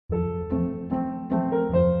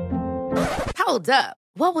Hold up.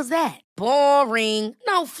 What was that? Boring.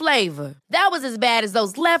 No flavor. That was as bad as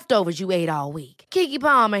those leftovers you ate all week. Keke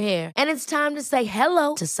Palmer here, and it's time to say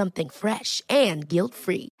hello to something fresh and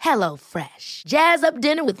guilt-free. Hello Fresh. Jazz up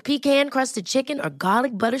dinner with pecan-crusted chicken or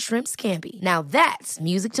garlic butter shrimp scampi. Now that's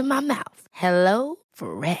music to my mouth. Hello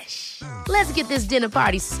Fresh. Let's get this dinner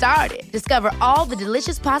party started. Discover all the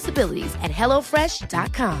delicious possibilities at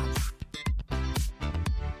hellofresh.com.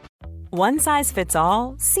 One size fits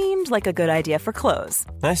all seemed like a good idea for clothes.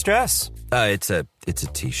 Nice dress. It's a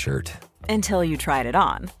t-shirt. Until you tried it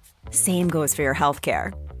on. Same goes for your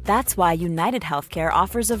healthcare. That's why United Healthcare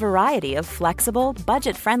offers a variety of flexible,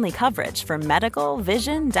 budget-friendly coverage for medical,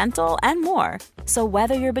 vision, dental, and more. So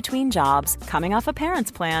whether you're between jobs, coming off a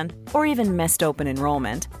parent's plan, or even missed open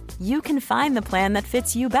enrollment, you can find the plan that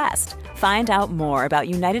fits you best. Find out more about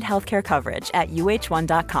United Healthcare coverage at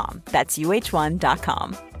uh1.com. That's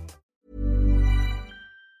uh1.com.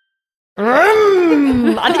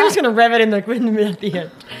 I think I'm just going to rev it in the at the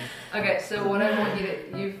end. Okay, so what I want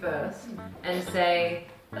you first and say,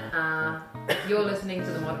 you're listening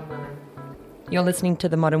to The Modern Women. You're listening to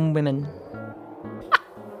The Modern Women.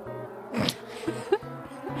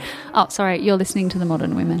 Oh, sorry, you're listening to The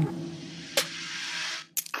Modern Women.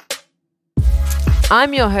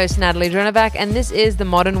 I'm your host, Natalie Dronovac, and this is The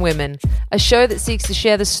Modern Women, a show that seeks to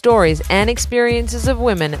share the stories and experiences of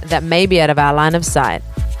women that may be out of our line of sight.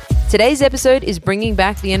 Today's episode is bringing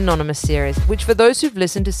back the Anonymous series, which for those who've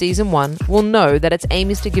listened to Season 1 will know that its aim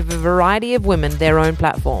is to give a variety of women their own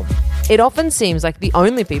platform. It often seems like the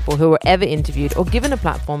only people who are ever interviewed or given a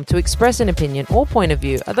platform to express an opinion or point of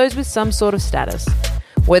view are those with some sort of status,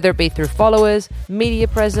 whether it be through followers, media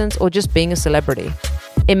presence, or just being a celebrity.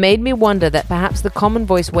 It made me wonder that perhaps the common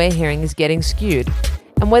voice we're hearing is getting skewed,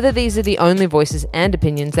 and whether these are the only voices and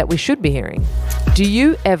opinions that we should be hearing. Do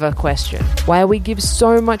you ever question why we give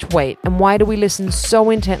so much weight and why do we listen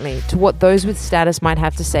so intently to what those with status might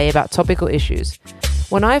have to say about topical issues?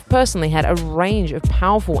 When I've personally had a range of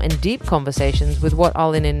powerful and deep conversations with what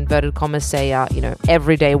I'll in inverted commas say are,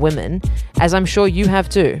 everyday women, as I'm sure you have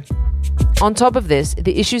too. On top of this,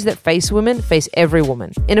 the issues that face women face every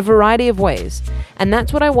woman in a variety of ways, and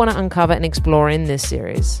that's what I want to uncover and explore in this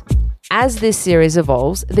series. As this series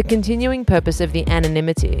evolves, the continuing purpose of the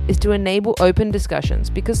anonymity is to enable open discussions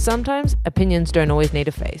because sometimes opinions don't always need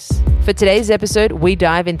a face. For today's episode, we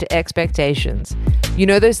dive into expectations. You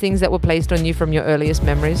know those things that were placed on you from your earliest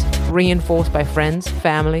memories, reinforced by friends,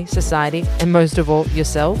 family, society, and most of all,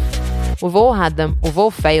 yourself? We've all had them, we've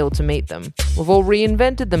all failed to meet them, we've all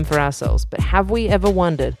reinvented them for ourselves, but have we ever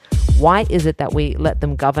wondered, why is it that we let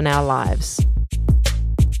them govern our lives?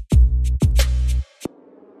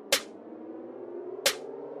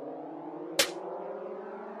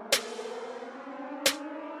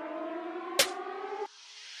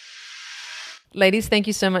 Ladies, thank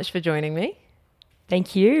you so much for joining me.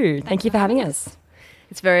 Thank you. Thank you for having us.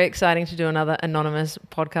 It's very exciting to do another Anonymous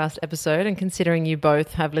podcast episode, and considering you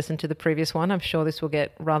both have listened to the previous one, I'm sure this will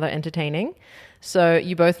get rather entertaining. So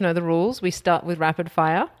you both know the rules. We start with rapid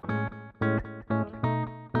fire.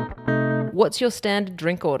 What's your standard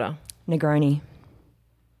drink order? Negroni.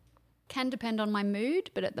 Can depend on my mood,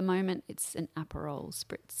 but at the moment it's an Aperol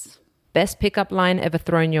Spritz. Best pickup line ever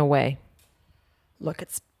thrown your way? Look,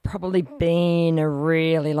 it's probably been a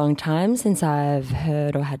really long time since I've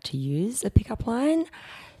heard or had to use a pickup line.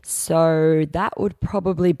 So that would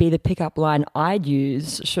probably be the pickup line I'd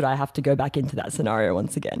use should I have to go back into that scenario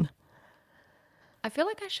once again. I feel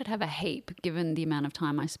like I should have a heap given the amount of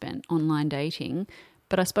time I spent online dating,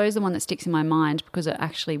 but I suppose the one that sticks in my mind because it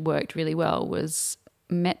actually worked really well was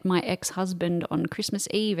met my ex-husband on Christmas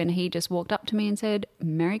Eve and he just walked up to me and said,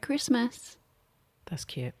 "Merry Christmas." That's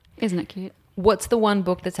cute. Isn't it cute? What's the one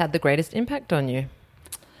book that's had the greatest impact on you?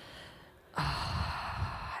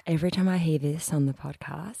 Every time I hear this on the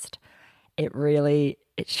podcast,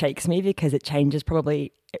 it shakes me because it changes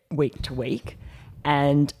probably week to week.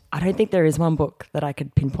 And I don't think there is one book that I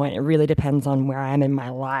could pinpoint. It really depends on where I am in my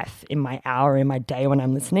life, in my hour, in my day when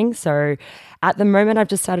I'm listening. So at the moment, I've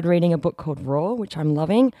just started reading a book called Raw, which I'm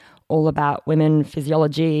loving, all about women,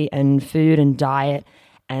 physiology and food and diet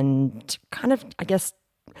and kind of, I guess,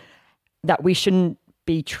 that we shouldn't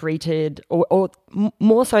be treated or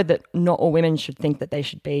more so that not all women should think that they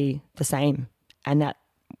should be the same and that,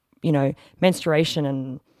 menstruation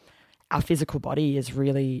and our physical body is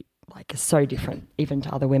really so different even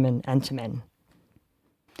to other women and to men.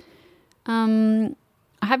 I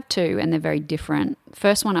have two and they're very different.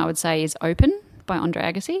 First one I would say is Open by Andre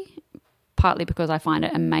Agassi, partly because I find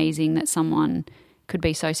it amazing that someone could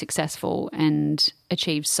be so successful and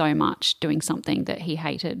achieve so much doing something that he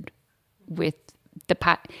hated with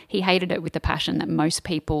he hated it with the passion that most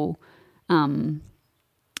people,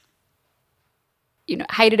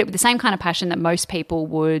 hated it with the same kind of passion that most people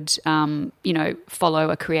would, follow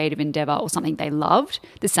a creative endeavor or something they loved,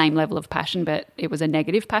 the same level of passion, but it was a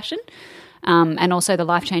negative passion. And also the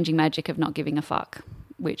life-changing magic of not giving a fuck,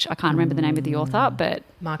 which I can't remember the name of the author, but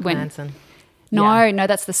Mark Manson. No,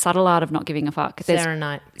 that's The Subtle Art of Not Giving a Fuck. Sarah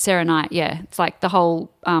Knight. Sarah Knight, yeah. It's like the whole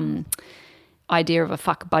idea of a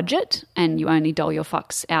fuck budget, and you only dole your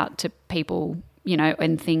fucks out to people,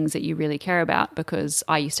 and things that you really care about, because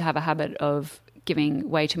I used to have a habit of giving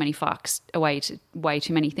way too many fucks away to way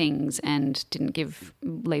too many things and didn't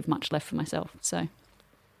leave much left for myself. So,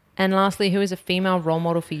 and lastly, who is a female role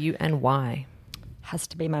model for you and why? Has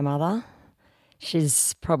to be my mother.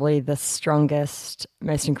 She's probably the strongest,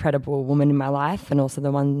 most incredible woman in my life, and also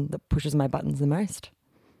the one that pushes my buttons the most.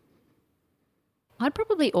 I'd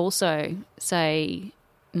probably also say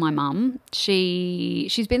my mum.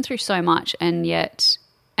 She's been through so much, and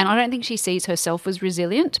I don't think she sees herself as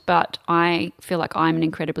resilient, but I feel like I'm an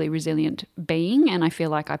incredibly resilient being, and I feel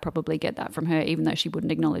like I probably get that from her, even though she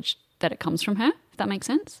wouldn't acknowledge that it comes from her, if that makes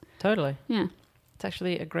sense. Totally. Yeah. It's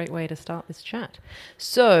actually a great way to start this chat.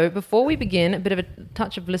 So before we begin, a bit of a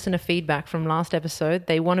touch of listener feedback from last episode.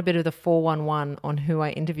 They want a bit of the 411 on who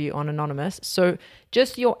I interview on Anonymous. So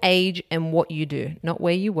just your age and what you do, not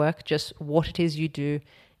where you work, just what it is you do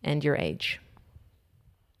and your age.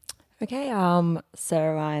 Okay, so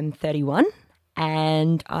I'm 31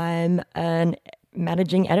 and I'm a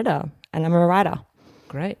managing editor and I'm a writer.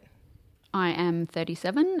 Great. I am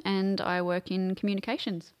 37 and I work in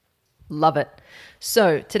communications. Love it.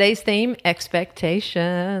 So today's theme,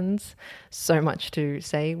 expectations. So much to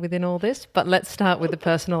say within all this, but let's start with the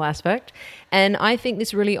personal aspect. And I think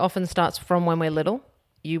this really often starts from when we're little.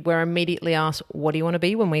 We're immediately asked, what do you want to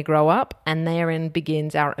be when we grow up? And therein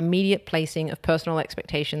begins our immediate placing of personal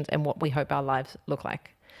expectations and what we hope our lives look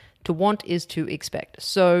like. To want is to expect.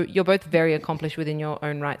 So you're both very accomplished within your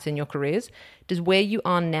own rights in your careers. Does where you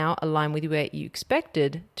are now align with where you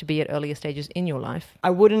expected to be at earlier stages in your life?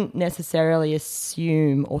 I wouldn't necessarily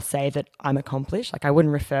assume or say that I'm accomplished. Like I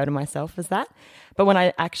wouldn't refer to myself as that. But when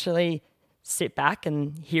I actually sit back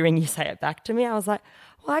and hearing you say it back to me, I was like,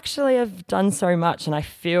 well, actually I've done so much and I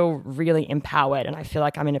feel really empowered and I feel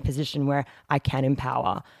like I'm in a position where I can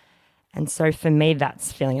empower. And so for me,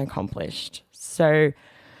 that's feeling accomplished. So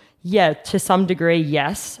yeah, to some degree,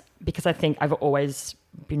 yes, because I think I've always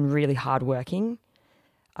been really hardworking.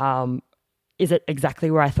 Is it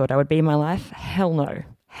exactly where I thought I would be in my life? Hell no.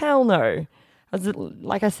 Hell no.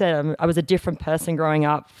 Like I said, I was a different person growing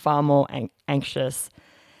up, far more anxious.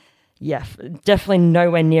 Yeah, definitely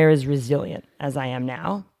nowhere near as resilient as I am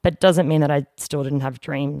now, but doesn't mean that I still didn't have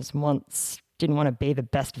dreams, didn't want to be the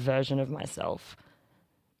best version of myself.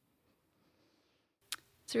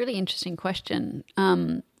 It's a really interesting question.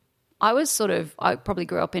 I probably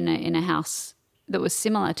grew up in a house that was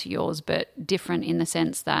similar to yours, but different in the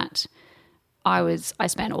sense that I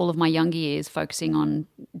spent all of my younger years focusing on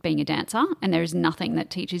being a dancer, and there is nothing that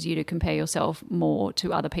teaches you to compare yourself more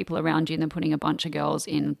to other people around you than putting a bunch of girls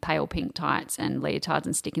in pale pink tights and leotards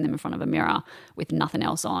and sticking them in front of a mirror with nothing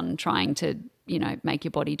else on, trying to, make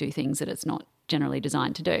your body do things that it's not generally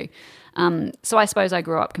designed to do. So I suppose I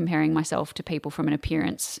grew up comparing myself to people from an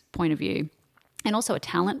appearance point of view and also a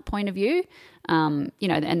talent point of view.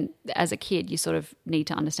 And as a kid, you sort of need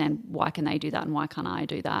to understand why can they do that and why can't I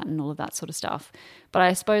do that and all of that sort of stuff. But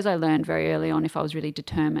I suppose I learned very early on if I was really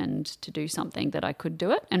determined to do something that I could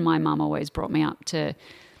do it. And my mum always brought me up to,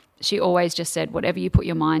 she always just said, whatever you put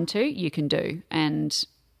your mind to, you can do. And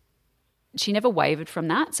she never wavered from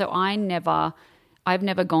that. So I've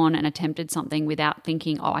never gone and attempted something without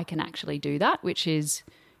thinking, oh, I can actually do that, which is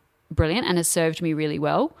brilliant and has served me really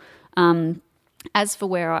well. As for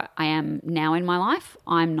where I am now in my life,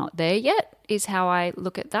 I'm not there yet, is how I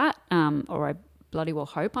look at that, or I bloody well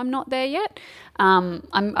hope I'm not there yet. I'm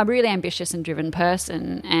a really ambitious and driven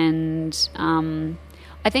person, and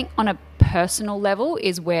I think on a personal level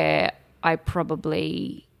is where I'm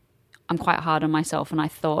quite hard on myself, and I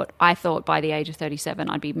thought by the age of 37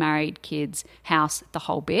 I'd be married, kids, house, the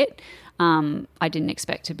whole bit. I didn't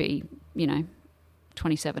expect to be,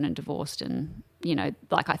 27 and divorced and,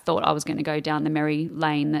 like I thought I was going to go down the merry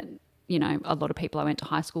lane that, a lot of people I went to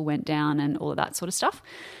high school went down and all of that sort of stuff.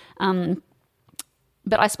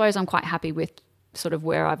 But I suppose I'm quite happy with sort of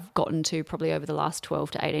where I've gotten to probably over the last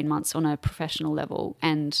 12 to 18 months on a professional level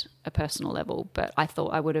and a personal level. But I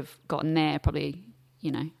thought I would have gotten there probably,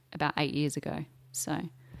 about 8 years ago.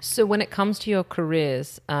 So when it comes to your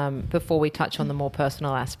careers, before we touch on the more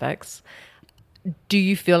personal aspects, Do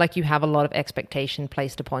you feel like you have a lot of expectation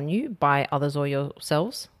placed upon you by others or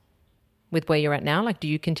yourselves with where you're at now? Like, do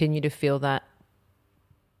you continue to feel that?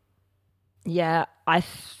 Yeah, I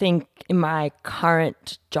think in my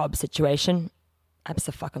current job situation,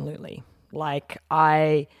 abso-fucking-lutely. Like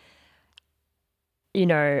and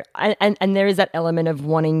there is that element of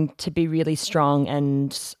wanting to be really strong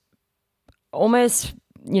and almost,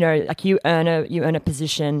 like you earn a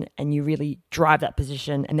position and you really drive that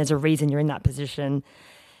position and there's a reason you're in that position.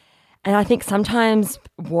 And I think sometimes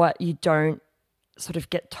what you don't sort of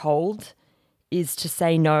get told is to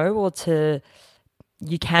say no, or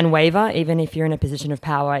you can waver even if you're in a position of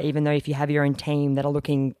power, even though if you have your own team that are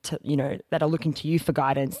looking to you for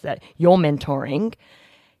guidance, that you're mentoring,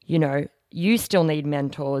 you still need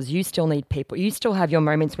mentors, you still need people, you still have your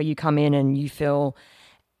moments where you come in and you feel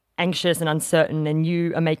anxious and uncertain and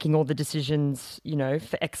you are making all the decisions,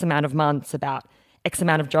 for X amount of months about X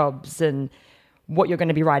amount of jobs and what you're going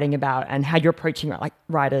to be writing about and how you're approaching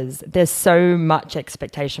writers. There's so much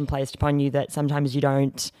expectation placed upon you that sometimes you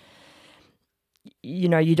don't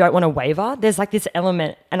want to waver. There's like this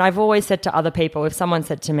element, and I've always said to other people, if someone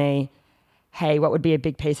said to me, hey, what would be a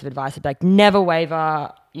big piece of advice? I'd be like, never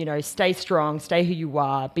waver, stay strong, stay who you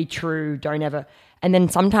are, be true, don't ever. And then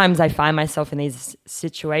sometimes I find myself in these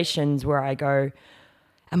situations where I go,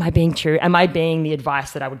 am I being true? Am I being the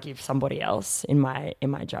advice that I would give somebody else in my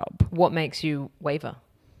job? What makes you waver?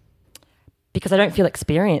 Because I don't feel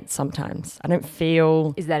experienced sometimes. I don't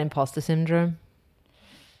feel... Is that imposter syndrome?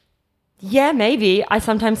 Yeah, maybe. I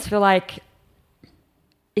sometimes feel like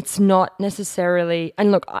it's not necessarily...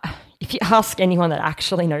 And look, if you ask anyone that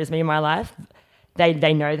actually knows me in my life,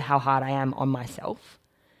 they know how hard I am on myself.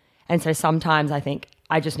 And so sometimes I think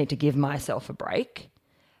I just need to give myself a break.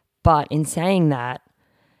 But in saying that,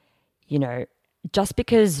 just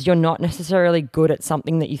because you're not necessarily good at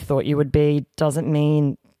something that you thought you would be doesn't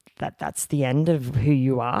mean that that's the end of who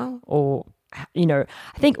you are. Or, I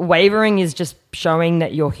think wavering is just showing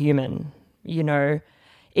that you're human. Even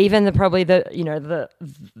the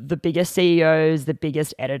biggest CEOs, the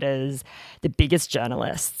biggest editors, the biggest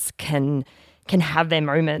journalists can have their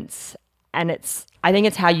moments. And I think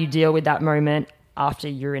it's how you deal with that moment after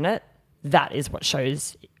you're in it. That is what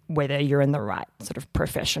shows whether you're in the right sort of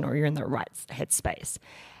profession or you're in the right headspace.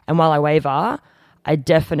 And while I waver, I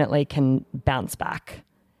definitely can bounce back.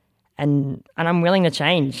 And I'm willing to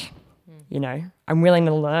change, I'm willing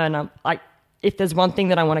to learn. I'm like, if there's one thing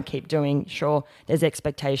that I want to keep doing, sure, there's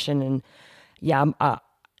expectation. And yeah,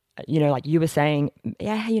 like you were saying,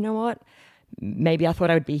 yeah, you know what? Maybe I thought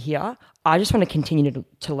I would be here. I just want to continue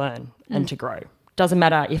to learn and to grow. Doesn't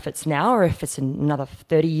matter if it's now or if it's in another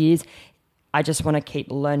 30 years. I just want to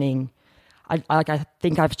keep learning. I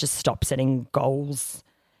think I've just stopped setting goals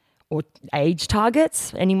or age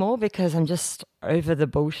targets anymore because I'm just over the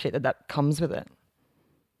bullshit that comes with it.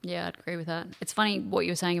 Yeah, I'd agree with that. It's funny what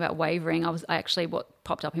you were saying about wavering. What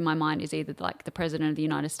popped up in my mind is either like the president of the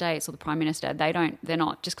United States or the prime minister. They're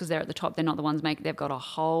not, just because they're at the top, they're not the ones they've got a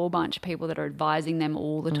whole bunch of people that are advising them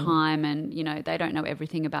all the time, and they don't know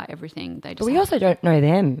everything about everything. But we also don't know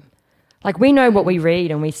them. Like, we know what we read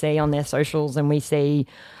and we see on their socials and we see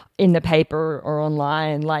in the paper or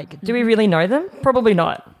online. Like, do we really know them? Probably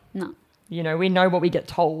not. No. We know what we get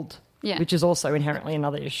told, yeah, which is also inherently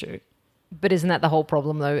another issue. But isn't that the whole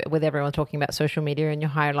problem, though, with everyone talking about social media and your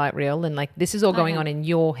highlight reel? And, like, this is all going on in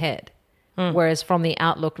your head. Whereas from the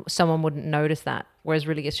outlook, someone wouldn't notice that. Whereas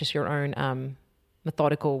really it's just your own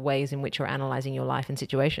methodical ways in which you're analysing your life and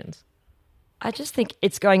situations. I just think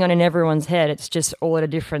it's going on in everyone's head. It's just all at a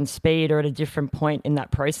different speed or at a different point in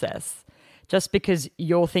that process. Just because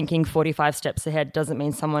you're thinking 45 steps ahead doesn't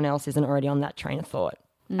mean someone else isn't already on that train of thought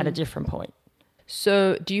at a different point.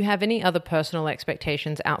 So do you have any other personal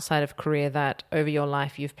expectations outside of career that over your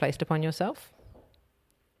life you've placed upon yourself?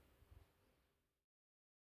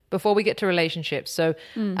 Before we get to relationships, so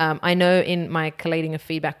I know in my collating of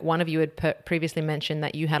feedback, one of you had previously mentioned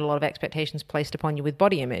that you had a lot of expectations placed upon you with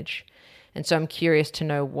body image. And so I'm curious to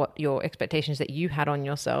know what your expectations that you had on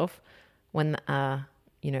yourself when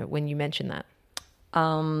you mentioned that.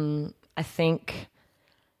 I think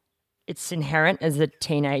it's inherent as a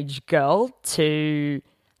teenage girl to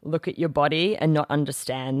look at your body and not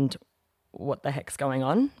understand what the heck's going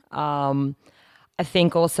on. I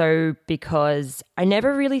think also because I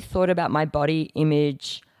never really thought about my body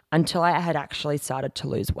image until I had actually started to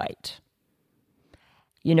lose weight.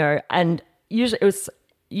 And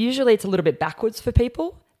usually it's a little bit backwards for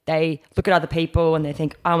people. They look at other people and they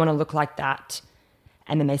think, I want to look like that.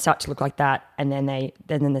 And then they start to look like that. And then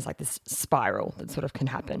then there's like this spiral that sort of can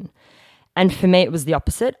happen. And for me, it was the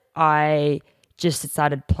opposite. I just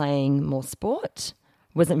started playing more sport.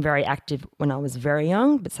 Wasn't very active when I was very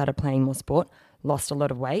young, but started playing more sport, lost a lot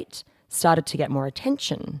of weight, started to get more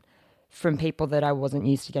attention from people that I wasn't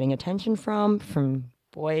used to getting attention from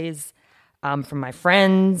boys, from my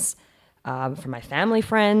friends, from my family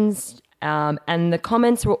friends. And the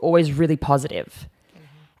comments were always really positive.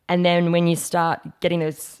 And then when you start getting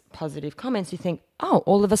those positive comments, you think, oh,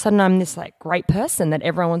 all of a sudden I'm this like great person that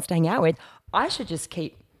everyone wants to hang out with. I should just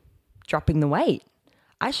keep dropping the weight.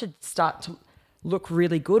 I should start to look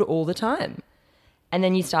really good all the time. And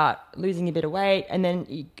then you start losing a bit of weight, and then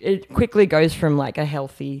it quickly goes from like a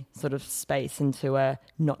healthy sort of space into a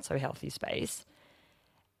not so healthy space.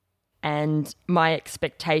 And my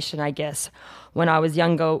expectation, I guess, when I was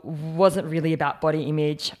younger wasn't really about body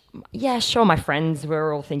image. Yeah, sure, my friends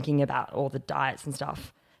were all thinking about all the diets and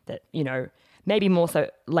stuff that, you know, maybe more so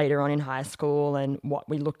later on in high school and what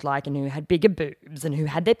we looked like and who had bigger boobs and who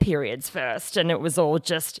had their periods first. And it was all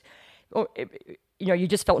just, you know, you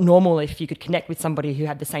just felt normal if you could connect with somebody who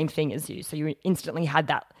had the same thing as you. So you instantly had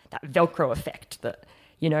that Velcro effect that,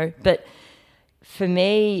 you know. But for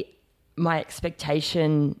me, my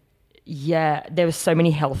expectation, yeah, there were so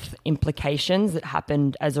many health implications that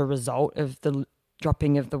happened as a result of the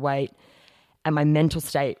dropping of the weight. And my mental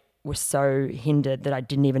state was so hindered that I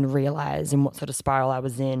didn't even realize in what sort of spiral I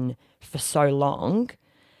was in for so long,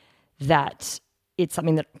 that it's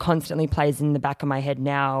something that constantly plays in the back of my head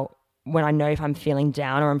now. When I know if I'm feeling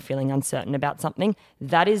down or I'm feeling uncertain about something,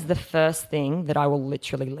 that is the first thing that I will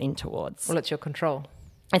literally lean towards. Well, it's your control.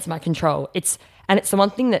 It's my control. It's the one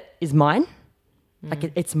thing that is mine.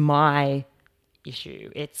 Like it's my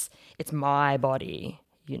issue. It's my body,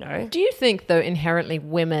 you know? Do you think, though, inherently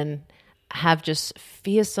women have just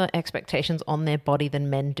fiercer expectations on their body than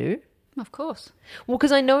men do? Of course. Well,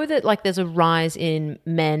 because I know that like there's a rise in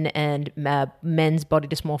men and men's body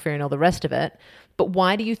dysmorphia and all the rest of it. But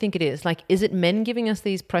why do you think it is? Like, is it men giving us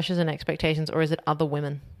these pressures and expectations, or is it other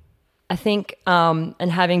women? I think, and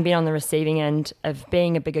having been on the receiving end of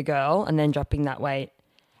being a bigger girl and then dropping that weight,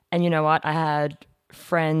 and you know what? I had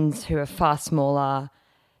friends who are far smaller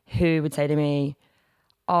who would say to me,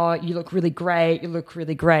 oh, you look really great,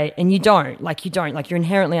 and you don't, you're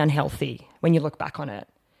inherently unhealthy when you look back on it,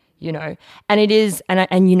 you know. And it is,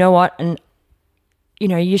 and you know what, and you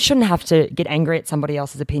know, you shouldn't have to get angry at somebody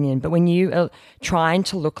else's opinion, but when you are trying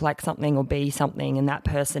to look like something or be something and that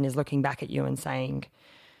person is looking back at you and saying,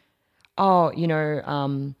 oh, you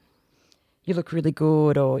know, you look really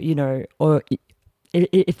good, or, you know, or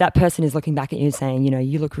if that person is looking back at you saying, you know,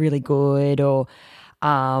 you look really good, or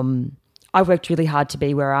I worked really hard to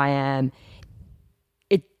be where I am,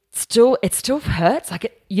 it still hurts.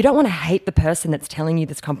 Like you don't want to hate the person that's telling you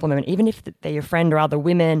this compliment, even if they're your friend or other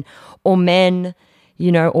women or men,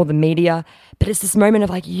 you know, or the media. But it's this moment of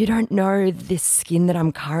like, you don't know this skin that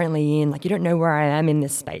I'm currently in. Like you don't know where I am in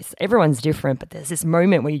this space. Everyone's different, but there's this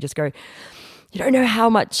moment where you just go, you don't know how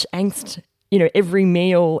much angst, you know, every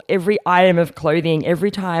meal, every item of clothing,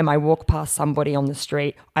 every time I walk past somebody on the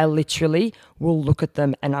street, I literally will look at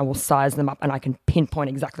them and I will size them up and I can pinpoint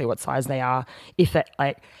exactly what size they are. If it,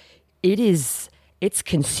 like, it's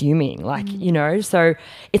consuming, like, you know, so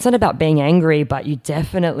it's not about being angry, but you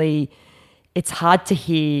definitely, it's hard to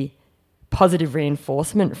hear positive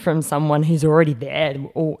reinforcement from someone who's already there,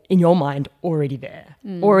 or in your mind already there,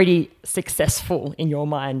 already successful in your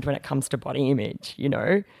mind when it comes to body image, you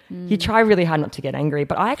know. You try really hard not to get angry,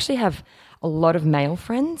 but I actually have a lot of male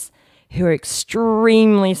friends who are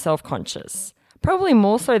extremely self-conscious, probably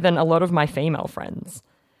more so than a lot of my female friends,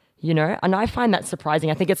 you know, and I find that surprising.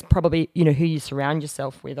 I think it's probably, you know, who you surround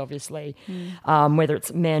yourself with, obviously, whether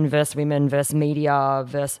it's men versus women versus media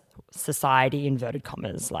versus society, inverted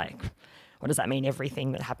commas, like, what does that mean?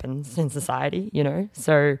 Everything that happens in society, you know?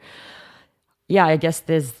 So, yeah, I guess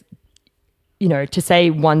there's, you know, to say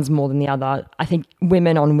one's more than the other, I think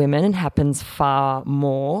women on women happens far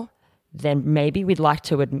more than maybe we'd like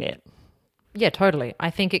to admit. Yeah, totally. I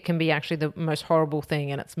think it can be actually the most horrible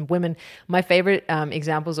thing, and it's women. My favorite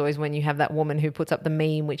example is always when you have that woman who puts up the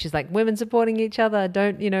meme, which is like women supporting each other.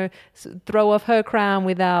 Don't, you know, throw off her crown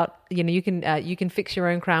without, you know, you can fix your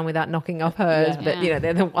own crown without knocking off hers. Yeah. But you know,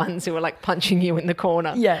 they're the ones who are like punching you in the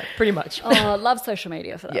corner. Yeah, pretty much. Oh, I love social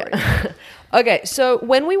media for that reason. Okay, so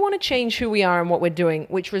when we want to change who we are and what we're doing,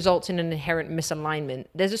 which results in an inherent misalignment,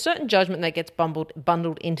 there's a certain judgment that gets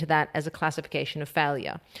bundled into that as a classification of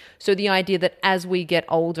failure. So the idea that as we get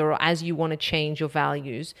older, or as you want to change your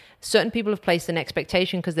values, certain people have placed an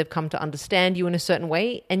expectation because they've come to understand you in a certain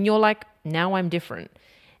way, and you're like, now I'm different.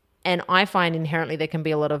 And I find inherently there can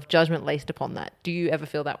be a lot of judgment laced upon that. Do you ever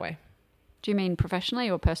feel that way? Do you mean professionally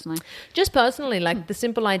or personally? Just personally, like the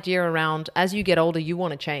simple idea around as you get older, you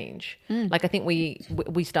want to change. Like I think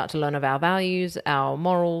we start to learn of our values, our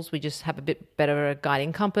morals. We just have a bit better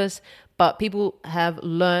guiding compass. But people have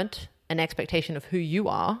learnt an expectation of who you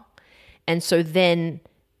are. And so then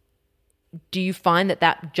do you find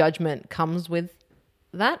that judgment comes with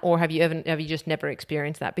that? Or have you just never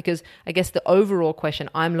experienced that? Because I guess the overall question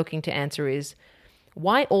I'm looking to answer is,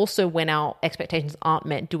 why also when our expectations aren't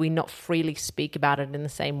met, do we not freely speak about it in the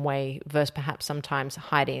same way versus perhaps sometimes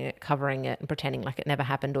hiding it, covering it and pretending like it never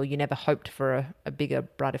happened or you never hoped for a bigger,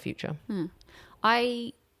 brighter future?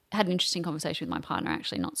 I had an interesting conversation with my partner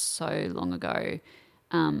actually not so long ago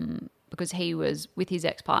because he was with his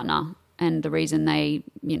ex-partner and the reason they,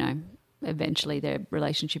 eventually their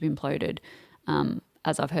relationship imploded,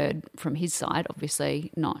 as I've heard from his side,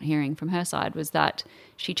 obviously not hearing from her side, was that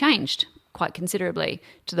she changed quite considerably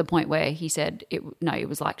to the point where he said it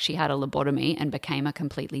was like she had a lobotomy and became a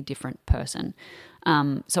completely different person.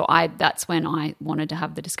 So that's when I wanted to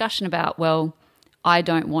have the discussion about, well, I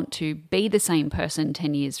don't want to be the same person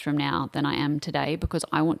 10 years from now than I am today because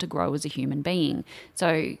I want to grow as a human being.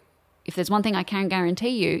 So if there's one thing I can guarantee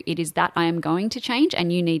you, it is that I am going to change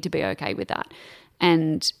and you need to be okay with that.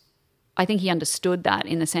 And I think he understood that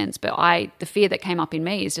in the sense, but the fear that came up in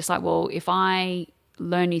me is just like, well, if I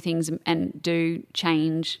learn new things and do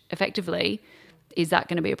change effectively, is that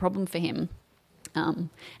going to be a problem for him? And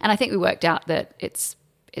I think we worked out that it's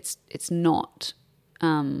not,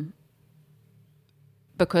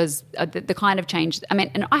 because the kind of change,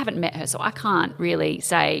 and I haven't met her, so I can't really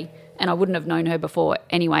say, and I wouldn't have known her before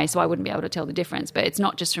anyway, so I wouldn't be able to tell the difference. But it's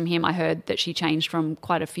not just from him. I heard that she changed from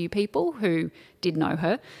quite a few people who did know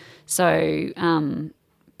her. So,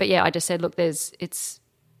 but yeah, I just said, look, it's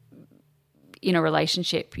in a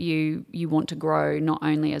relationship, you want to grow not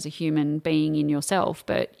only as a human being in yourself,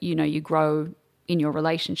 but you grow in your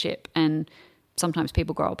relationship, and sometimes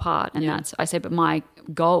people grow apart. And I said, but my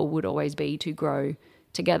goal would always be to grow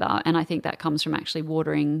together. And I think that comes from actually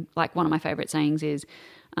watering. Like one of my favorite sayings is,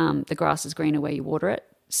 the grass is greener where you water it.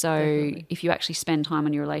 So definitely. If you actually spend time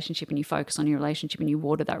on your relationship and you focus on your relationship and you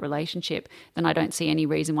water that relationship, then I don't see any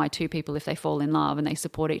reason why two people, if they fall in love and they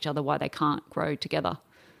support each other, why they can't grow together.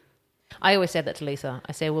 I always said that to Lisa.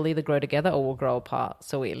 I say we'll either grow together or we'll grow apart,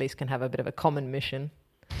 so we at least can have a bit of a common mission.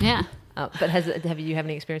 Yeah. But have you have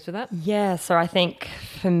any experience with that? Yeah, so I think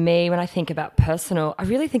for me, when I think about personal, I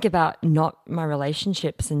really think about not my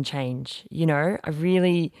relationships and change. I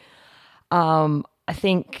really, I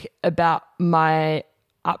think about my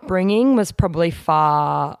upbringing was probably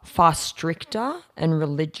far stricter and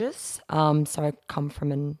religious. So I come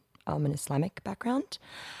from an Islamic background.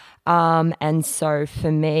 And so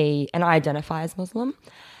for me, and I identify as Muslim,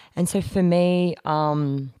 and so for me,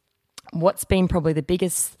 what's been probably the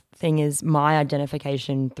biggest thing is my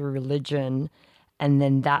identification through religion, and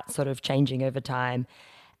then that sort of changing over time,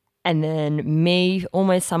 and then me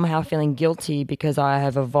almost somehow feeling guilty because I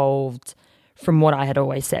have evolved from what I had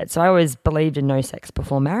always said. So I always believed in no sex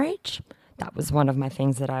before marriage. That was one of my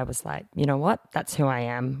things that I was like, you know what, that's who I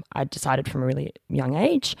am. I decided from a really young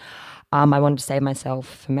age. I wanted to save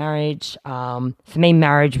myself for marriage. For me,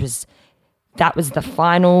 marriage was the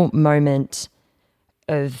final moment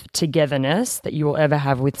of togetherness that you will ever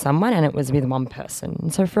have with someone, and it was with one person.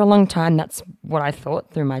 And so for a long time, that's what I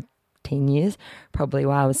thought through my teen years, probably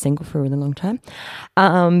why I was single for a really long time.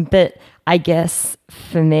 But I guess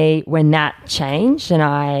for me, when that changed and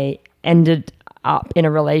I ended up in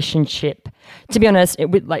a relationship, to be honest,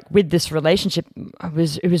 with this relationship, it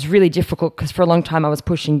was really difficult because for a long time I was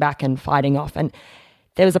pushing back and fighting off. And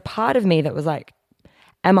there was a part of me that was like,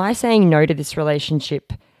 am I saying no to this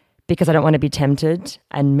relationship because I don't want to be tempted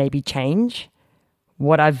and maybe change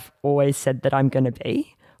what I've always said that I'm going to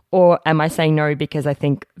be? Or am I saying no because I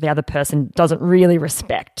think the other person doesn't really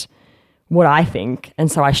respect what I think, and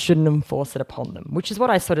so I shouldn't enforce it upon them, which is what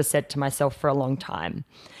I sort of said to myself for a long time.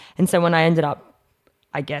 And so when I ended up,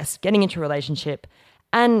 I guess, getting into a relationship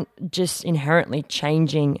and just inherently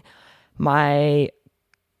changing, my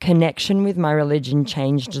connection with my religion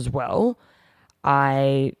changed as well.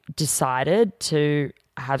 I decided to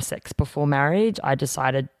have sex before marriage. I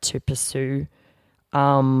decided to pursue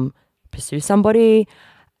somebody,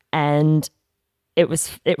 and it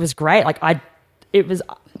was great. Like I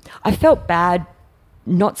felt bad,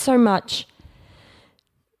 not so much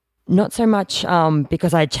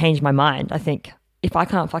because I had changed my mind. I think if I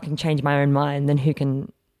can't fucking change my own mind, then who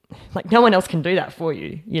can? Like, no one else can do that for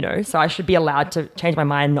you, So I should be allowed to change my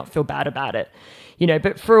mind and not feel bad about it,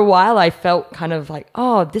 But for a while, I felt kind of like,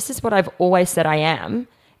 oh, this is what I've always said I am,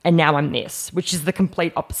 and now I'm this, which is the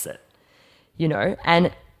complete opposite,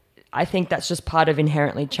 And I think that's just part of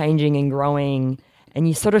inherently changing and growing. And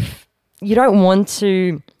you don't want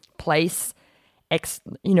to place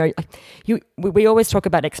we always talk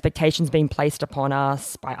about expectations being placed upon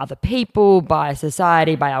us by other people, by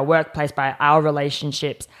society, by our workplace, by our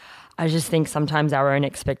relationships. I just think sometimes our own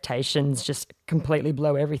expectations just completely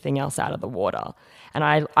blow everything else out of the water. And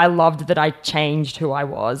I loved that I changed who I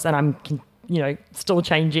was, and I'm, still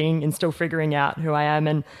changing and still figuring out who I am,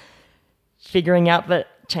 and figuring out that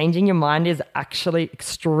changing your mind is actually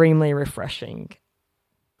extremely refreshing.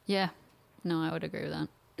 Yeah. No, I would agree with that.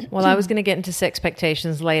 Well, I was going to get into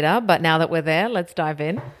expectations later, but now that we're there, let's dive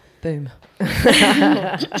in. Boom.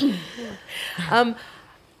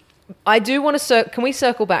 I do want to can we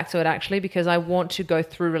circle back to it actually, because I want to go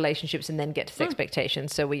through relationships and then get to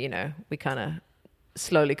expectations, so we kind of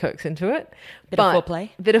slowly coax into it. Bit of foreplay.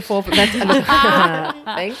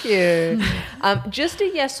 Thank you. Just a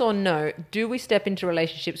yes or no. Do we step into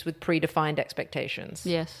relationships with predefined expectations?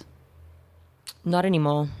 Yes. Not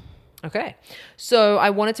anymore. Okay. So I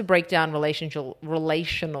wanted to break down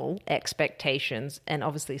relational expectations, and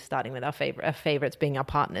obviously starting with our favorites being our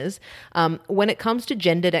partners. When it comes to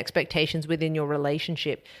gendered expectations within your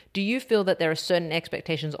relationship, do you feel that there are certain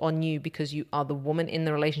expectations on you because you are the woman in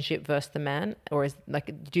the relationship versus the man? Or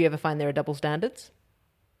do you ever find there are double standards?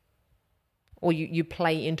 Or you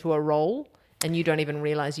play into a role and you don't even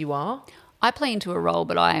realize you are? I play into a role,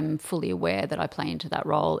 but I'm fully aware that I play into that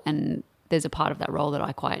role, and there's a part of that role that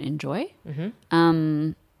I quite enjoy.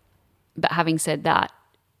 Mm-hmm. But having said that,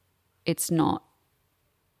 it's not...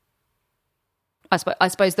 I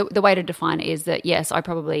suppose the way to define it is that, yes, I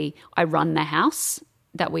run the house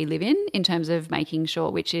that we live in terms of making sure,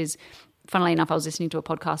 which is, funnily enough, I was listening to a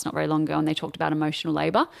podcast not very long ago and they talked about emotional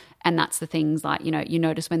labor, and that's the things like, you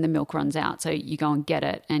notice when the milk runs out, so you go and get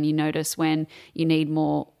it, and you notice when you need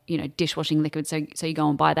more, dishwashing liquid, so you go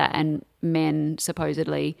and buy that. And men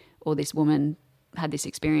supposedly, or this woman had this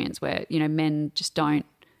experience where, men just don't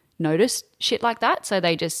notice shit like that. So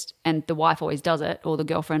they just, and the wife always does it, or the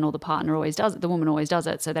girlfriend or the partner always does it, the woman always does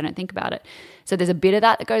it, so they don't think about it. So there's a bit of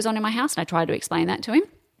that goes on in my house, and I tried to explain that to him.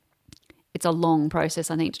 It's a long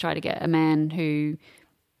process, I think, to try to get a man who,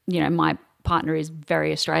 my partner is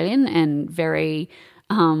very Australian and very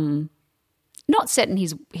not set in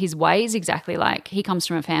his ways exactly. Like, he comes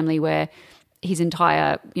from a family where his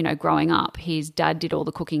entire, growing up, his dad did all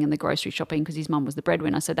the cooking and the grocery shopping because his mum was the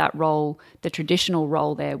breadwinner. So that role, the traditional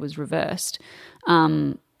role there, was reversed.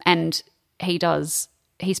 And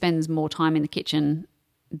he spends more time in the kitchen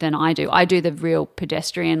than I do. I do the real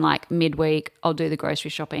pedestrian, like midweek, I'll do the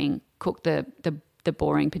grocery shopping, cook the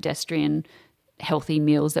boring pedestrian healthy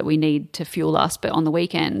meals that we need to fuel us. But on the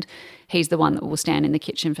weekend, he's the one that will stand in the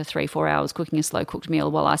kitchen for 3-4 hours cooking a slow cooked meal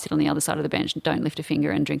while I sit on the other side of the bench and don't lift a finger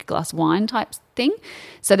and drink a glass of wine type thing.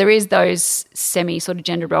 So there is those semi sort of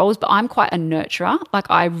gender roles, but I'm quite a nurturer. Like,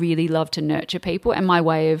 I really love to nurture people, and my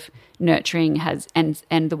way of nurturing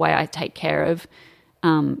and the way I take care of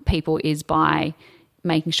people is by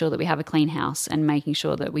making sure that we have a clean house and making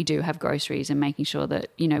sure that we do have groceries and making sure that,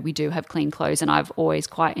 we do have clean clothes. And I've always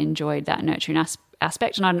quite enjoyed that nurturing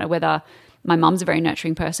aspect. And I don't know whether my mum's a very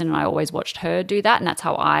nurturing person, and I always watched her do that. And that's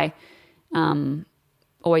how I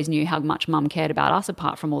always knew how much mum cared about us,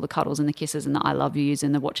 apart from all the cuddles and the kisses and the I love yous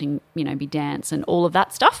and the watching, me dance and all of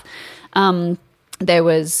that stuff. There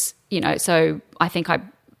was, so I think I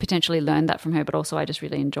potentially learned that from her, but also I just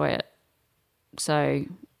really enjoy it. So...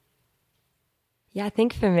 yeah, I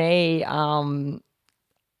think for me,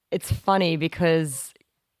 it's funny because,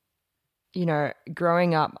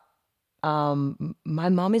 growing up, my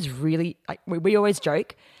mum is really, like, we always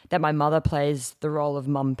joke that my mother plays the role of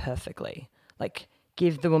mum perfectly. Like,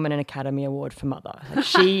 give the woman an Academy Award for mother. Like,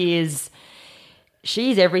 she's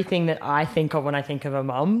everything that I think of when I think of a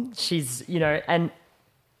mum. She's, and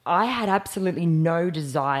I had absolutely no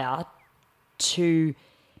desire to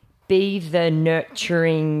be the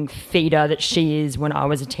nurturing feeder that she is when I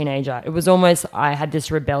was a teenager. It was almost, I had this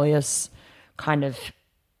rebellious kind of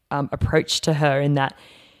approach to her in that,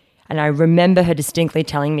 and I remember her distinctly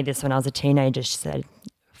telling me this when I was a teenager. She said,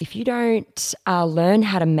 if you don't learn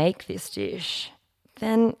how to make this dish,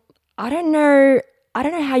 then I don't know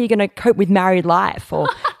how you're going to cope with married life. Or,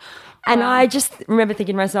 and I just remember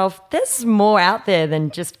thinking to myself, there's more out there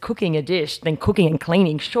than just cooking a dish, than cooking and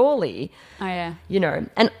cleaning, surely. Oh, yeah.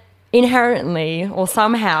 And inherently or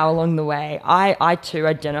somehow along the way, I too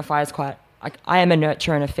identify as quite, like, I am a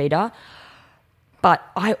nurturer and a feeder, but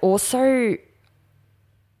I also,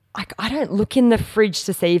 like, I don't look in the fridge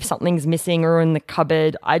to see if something's missing or in the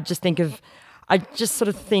cupboard. I just sort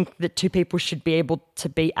of think that two people should be able to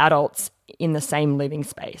be adults in the same living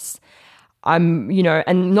space. I'm, you know,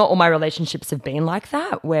 and not all my relationships have been like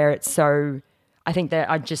that, where it's so, I think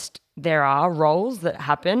there are roles that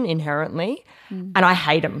happen inherently, and I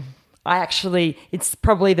hate them. It's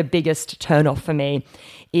probably the biggest turn off for me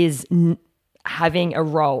is having a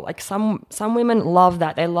role. Like some women love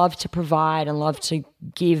that. They love to provide and love to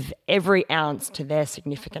give every ounce to their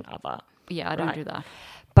significant other. Yeah, I don't do that.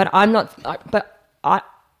 But I'm not. But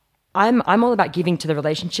I'm all about giving to the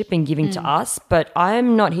relationship and giving to us. But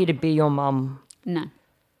I'm not here to be your mum. No.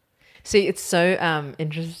 See, it's so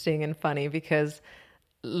interesting and funny because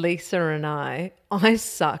Lisa and I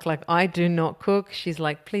suck. Like, I do not cook. She's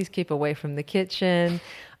like, please keep away from the kitchen.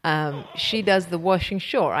 She does the washing.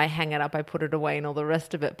 Sure, I hang it up, I put it away and all the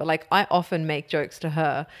rest of it. But like, I often make jokes to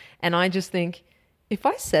her and I just think, if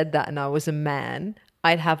I said that and I was a man,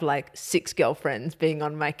 I'd have like 6 girlfriends being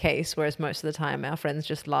on my case, whereas most of the time our friends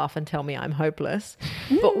just laugh and tell me I'm hopeless.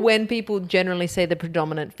 But when people generally say the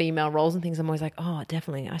predominant female roles and things, I'm always like, oh,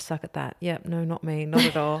 definitely, I suck at that. Yep, no, not me, not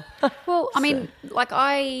at all. Well, I mean, like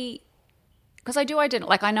because I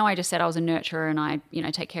know I just said I was a nurturer and I, you know,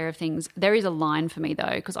 take care of things. There is a line for me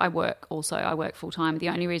though, because I work full time. The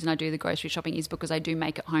only reason I do the grocery shopping is because I do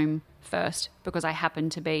make it home first, because I happen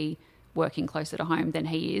to be working closer to home than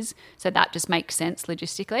he is. So that just makes sense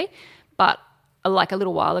logistically. But like a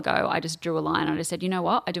little while ago, I just drew a line and I just said, you know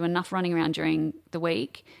what? I do enough running around during the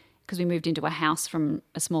week because we moved into a house from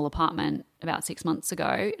a small apartment about 6 months ago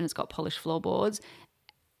and it's got polished floorboards.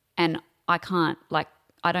 And I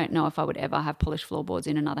don't know if I would ever have polished floorboards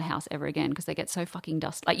in another house ever again because they get so fucking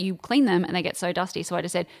dusty. Like you clean them and they get so dusty. So I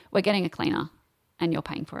just said, we're getting a cleaner and you're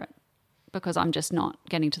paying for it. Because I'm just not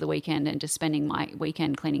getting to the weekend and just spending my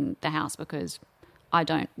weekend cleaning the house because I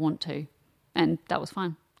don't want to. And that was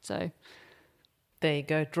fine. So there you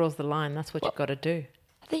go. Draws the line. That's what you've got to do.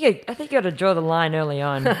 I think you got to draw the line early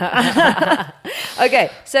on. Okay,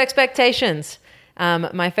 so expectations.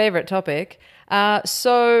 My favorite topic.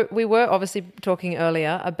 So we were obviously talking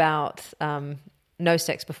earlier about no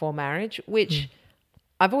sex before marriage, which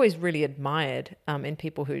I've always really admired in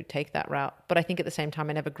people who take that route. But I think at the same time,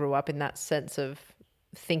 I never grew up in that sense of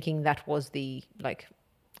thinking that was the like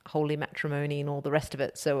holy matrimony and all the rest of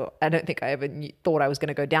it. So I don't think I ever thought I was going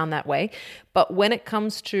to go down that way. But when it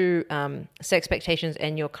comes to sex expectations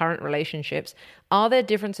and your current relationships, are there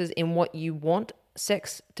differences in what you want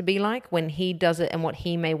sex to be like when he does it and what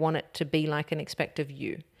he may want it to be like and expect of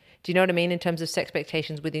you? Do you know what I mean in terms of sex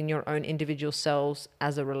expectations within your own individual selves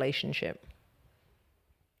as a relationship?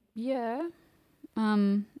 Yeah.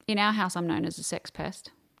 In our house, I'm known as a sex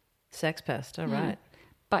pest. Sex pest, all right.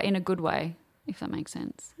 But in a good way, if that makes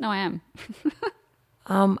sense. No, I am.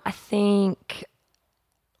 I think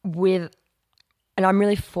and I'm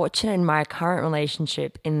really fortunate in my current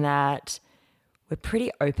relationship in that we're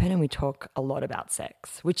pretty open and we talk a lot about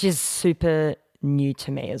sex, which is super new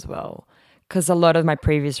to me as well. Because a lot of my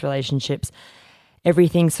previous relationships,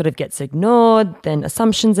 everything sort of gets ignored, then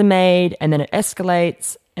assumptions are made, and then it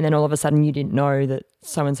escalates, and then all of a sudden you didn't know that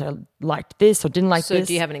so-and-so liked this or didn't like this. So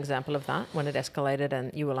do you have an example of that when it escalated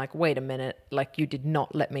and you were like, wait a minute, like you did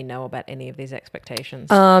not let me know about any of these expectations?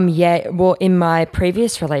 Yeah, well, in my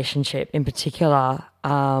previous relationship in particular,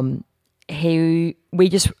 we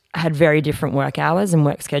just had very different work hours and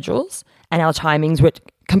work schedules, and our timings were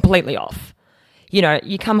completely off. You know,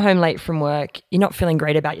 you come home late from work, you're not feeling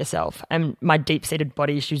great about yourself, and my deep-seated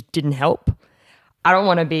body issues didn't help. I don't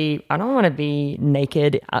want to be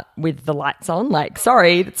naked with the lights on. Like,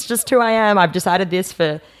 sorry, it's just who I am. I've decided this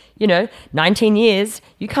for, 19 years.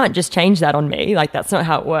 You can't just change that on me. Like, that's not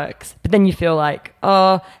how it works. But then you feel like,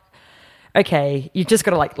 oh, okay, you've just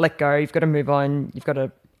got to like let go. You've got to move on. You've got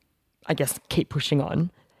to, I guess, keep pushing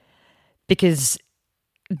on, because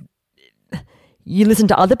you listen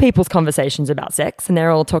to other people's conversations about sex and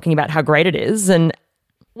they're all talking about how great it is. And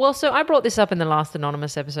well, so I brought this up in the last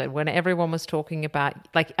Anonymous episode when everyone was talking about,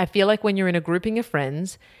 like, I feel like when you're in a grouping of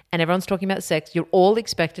friends and everyone's talking about sex, you're all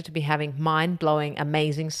expected to be having mind-blowing,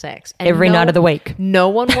 amazing sex. And every night of the week. No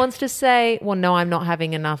one wants to say, well, no, I'm not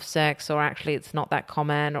having enough sex, or actually it's not that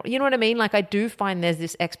common. Or, you know what I mean? Like, I do find there's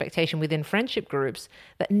this expectation within friendship groups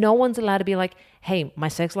that no one's allowed to be like, hey, my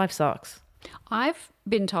sex life sucks. I've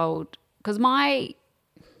been told, because my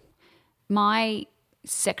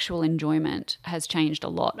sexual enjoyment has changed a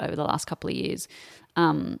lot over the last couple of years,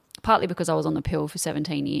 partly because I was on the pill for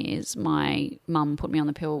 17 years. My mum put me on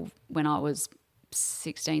the pill when I was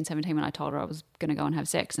 16, 17, when I told her I was going to go and have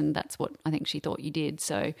sex, and that's what I think she thought you did.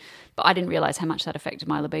 So, but I didn't realise how much that affected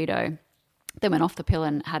my libido. Then went off the pill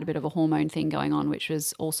and had a bit of a hormone thing going on, which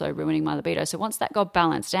was also ruining my libido. So once that got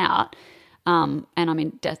balanced out, and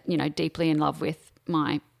I'm deeply in love with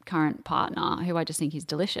my current partner, who I just think is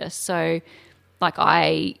delicious. So, like,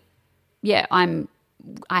 I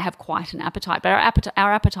have quite an appetite, but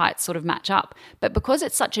our appetites sort of match up. But because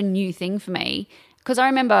it's such a new thing for me, because I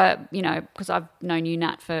remember, because I've known you,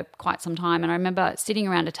 Nat, for quite some time, and I remember sitting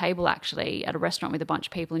around a table actually at a restaurant with a bunch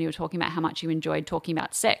of people, and you were talking about how much you enjoyed talking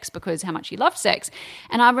about sex because how much you loved sex.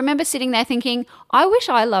 And I remember sitting there thinking, I wish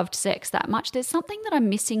I loved sex that much. There's something that I'm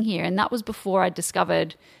missing here. And that was before I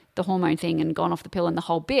discovered the hormone thing and gone off the pill and the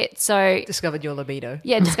whole bit. So Discovered your libido.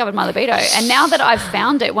 Yeah, discovered my libido. And now that I've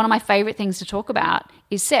found it, one of my favorite things to talk about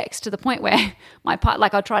is sex, to the point where my part,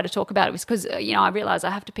 like I try to talk about it because, I realize I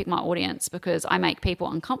have to pick my audience because I make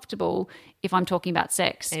people uncomfortable if I'm talking about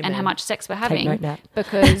sex and how much sex we're having. note, Nat.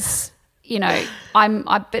 Because,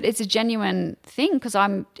 but it's a genuine thing because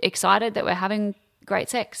I'm excited that we're having great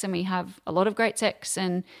sex and we have a lot of great sex.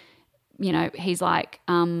 And, he's like,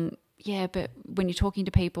 yeah, but when you're talking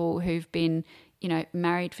to people who've been,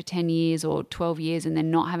 married for 10 years or 12 years and they're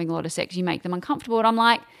not having a lot of sex, you make them uncomfortable. And I'm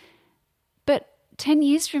like, but 10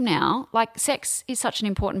 years from now, like, sex is such an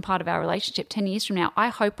important part of our relationship. 10 years from now, I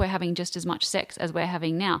hope we're having just as much sex as we're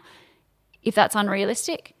having now. If that's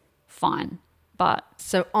unrealistic, fine. But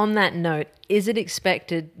So on that note, is it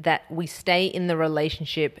expected that we stay in the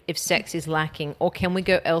relationship if sex is lacking, or can we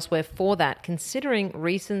go elsewhere for that, considering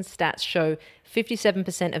recent stats show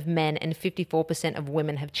 57% of men and 54% of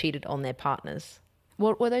women have cheated on their partners?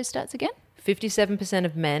 what were those stats again? 57%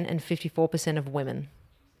 of men and 54% of women.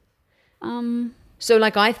 So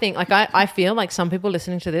I feel like some people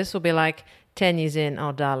listening to this will be like, 10 years in,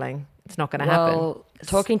 oh darling, it's not going to happen. Well,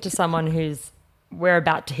 talking to someone we're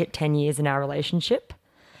about to hit 10 years in our relationship,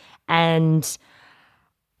 and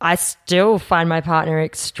I still find my partner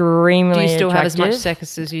extremely Do you still have as much attractive.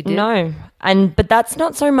 sex as you did? No. But that's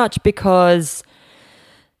not so much because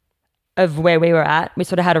of where we were at. We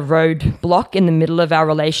sort of had a roadblock in the middle of our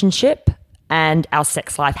relationship and our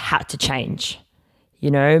sex life had to change.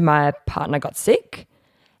 My partner got sick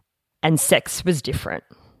and sex was different.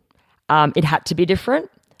 It had to be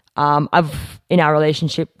different. In our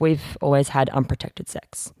relationship, we've always had unprotected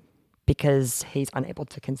sex because he's unable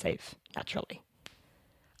to conceive naturally.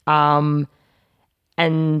 And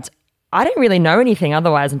I didn't really know anything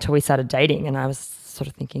otherwise until we started dating, and I was sort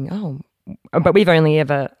of thinking, but we've only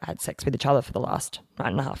ever had sex with each other for the last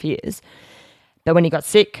 9.5 years. But when he got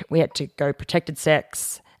sick, we had to go protected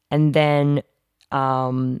sex, and then,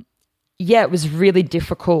 it was really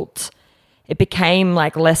difficult. It became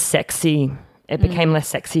like less sexy. It became less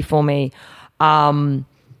sexy for me.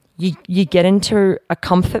 You get into a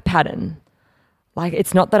comfort pattern. Like,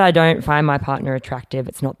 it's not that I don't find my partner attractive.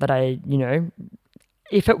 It's not that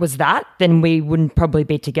if it was that, then we wouldn't probably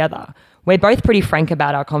be together. We're both pretty frank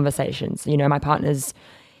about our conversations. My partner's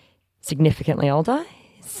significantly older.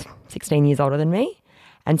 He's 16 years older than me.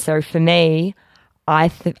 And so for me, I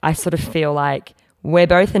sort of feel like we're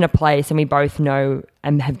both in a place and we both know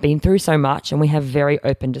and have been through so much, and we have very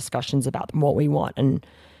open discussions about what we want. And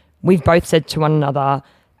we've both said to one another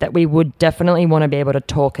that we would definitely want to be able to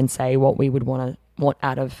talk and say what we would want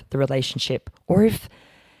out of the relationship. Or if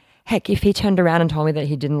he turned around and told me that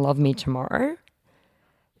he didn't love me tomorrow,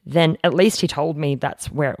 then at least he told me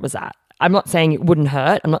that's where it was at. I'm not saying it wouldn't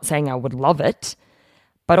hurt. I'm not saying I would love it.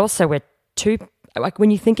 But also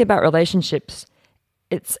when you think about relationships,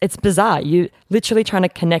 it's bizarre. You're literally trying to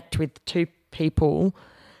connect with two people,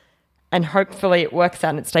 and hopefully it works out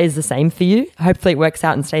and it stays the same for you. Hopefully it works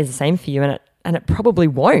out and stays the same for you, and it probably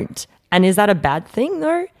won't. And is that a bad thing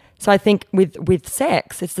though? So I think with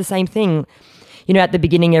sex, it's the same thing. At the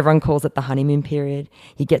beginning, everyone calls it the honeymoon period.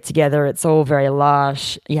 You get together, it's all very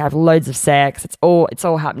lush. You have loads of sex. It's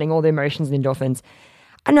all happening, all the emotions and endorphins.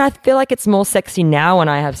 And I feel like it's more sexy now when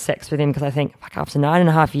I have sex with him, because I think, after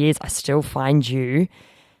 9.5 years, I still find you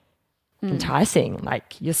enticing.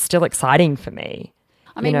 Like, you're still exciting for me.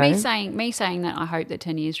 I mean, me saying that I hope that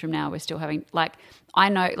 10 years from now we're still having, like, I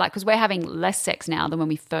know, like, because we're having less sex now than when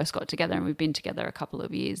we first got together, and we've been together a couple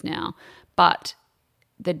of years now. But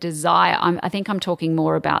the desire, I think I'm talking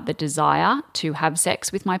more about the desire to have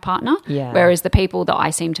sex with my partner. Yeah. Whereas the people that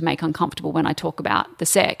I seem to make uncomfortable when I talk about the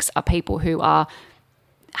sex are people who are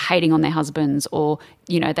hating on their husbands, or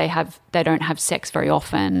they don't have sex very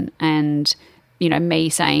often, and me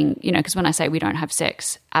saying, because when I say we don't have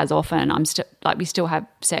sex as often, I'm still like, we still have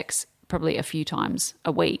sex probably a few times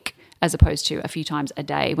a week as opposed to a few times a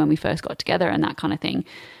day when we first got together and that kind of thing.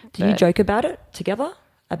 Do you joke about it together,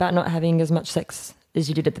 about not having as much sex as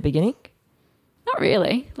you did at the beginning? Not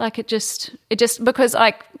really. Like, it just because,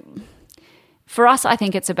 like, for us, I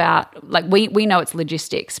think it's about, like, we know it's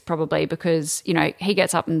logistics probably, because, he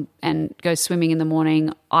gets up and goes swimming in the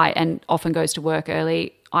morning, and often goes to work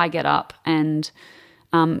early. I get up and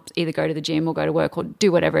either go to the gym or go to work or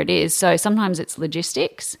do whatever it is. So sometimes it's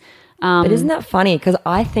logistics. But isn't that funny? Because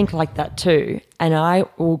I think like that too. And I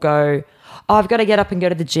will go, oh, I've got to get up and go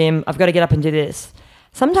to the gym. I've got to get up and do this.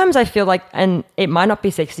 Sometimes I feel like, and it might not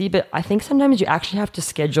be sexy, but I think sometimes you actually have to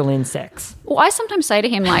schedule in sex. Well, I sometimes say to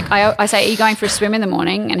him, like, I say, are you going for a swim in the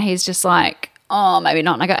morning? And he's just like, oh, maybe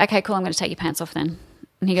not. And I go, okay, cool, I'm going to take your pants off then.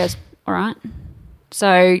 And he goes, all right.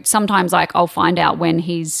 So sometimes like I'll find out when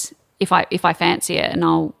if I fancy it, and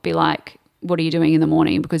I'll be like, what are you doing in the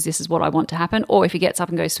morning? Because this is what I want to happen. Or if he gets up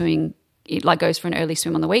and goes swimming, like goes for an early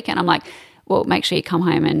swim on the weekend, I'm like, well, make sure you come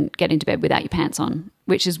home and get into bed without your pants on,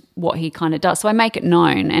 which is what he kind of does. So I make it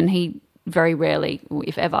known, and he very rarely,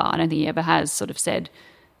 if ever, I don't think he ever has sort of said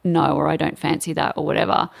no, or I don't fancy that or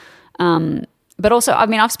whatever. But also, I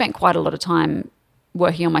mean, I've spent quite a lot of time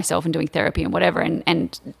working on myself and doing therapy and whatever,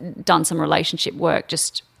 and done some relationship work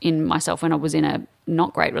just in myself when I was in a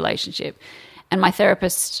not great relationship. And my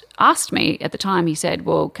therapist asked me at the time, he said,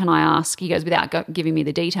 well, can I ask, he goes, without giving me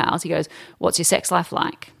the details, he goes, what's your sex life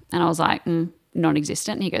like? And I was like,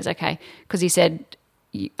 non-existent. And he goes, okay. Because he said,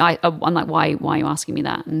 I'm like, why are you asking me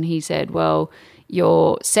that? And he said, well,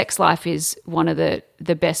 your sex life is one of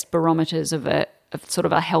the best barometers of sort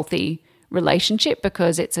of a healthy relationship,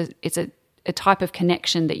 because it's a type of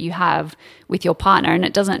connection that you have with your partner. And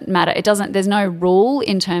it doesn't matter. There's no rule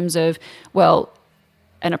in terms of, well,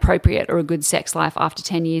 an appropriate or a good sex life after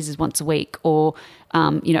 10 years is once a week, or,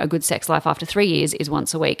 a good sex life after 3 years is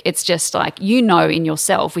once a week. It's just like, in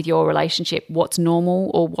yourself with your relationship, what's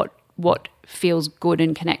normal or what feels good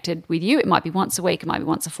and connected with you. It might be once a week, it might be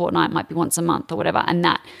once a fortnight, it might be once a month or whatever. And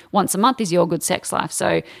that once a month is your good sex life.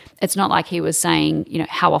 So it's not like he was saying,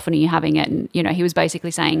 how often are you having it? And, he was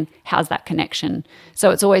basically saying, how's that connection?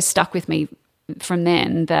 So it's always stuck with me from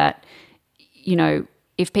then that,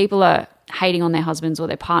 if people are hating on their husbands or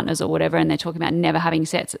their partners or whatever, and they're talking about never having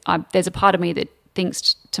sex, there's a part of me that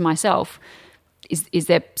thinks to myself, is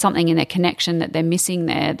there something in their connection that they're missing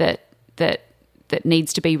there that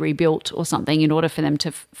needs to be rebuilt or something in order for them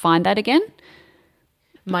to find that again?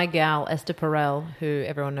 My gal, Esther Perel, who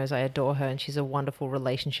everyone knows I adore her, and she's a wonderful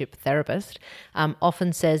relationship therapist,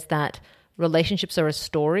 often says that relationships are a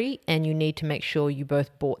story and you need to make sure you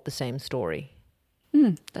both bought the same story.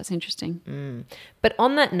 That's interesting. But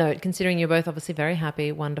on that note, considering you're both obviously very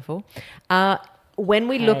happy, wonderful, when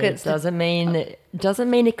we look at doesn't mean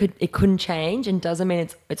it couldn't change, and doesn't mean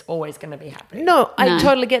it's always going to be happening. No, I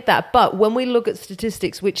totally get that. But when we look at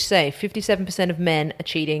statistics which say 57% of men are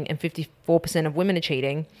cheating and 54% of women are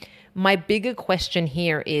cheating, my bigger question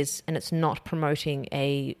here is, and it's not promoting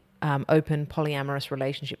a open polyamorous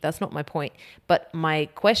relationship. That's not my point. But my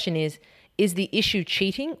question is the issue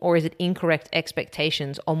cheating, or is it incorrect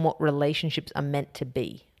expectations on what relationships are meant to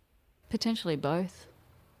be? Potentially both.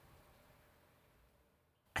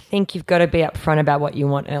 I think you've got to be upfront about what you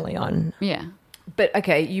want early on. Yeah. But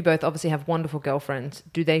okay, you both obviously have wonderful girlfriends.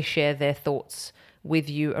 Do they share their thoughts with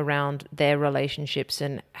you around their relationships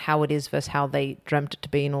and how it is versus how they dreamt it to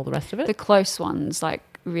be and all the rest of it? The close ones, like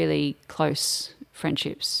really close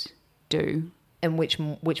friendships, do. And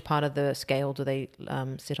which part of the scale do they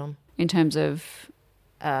sit on? In terms of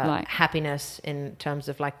like happiness, in terms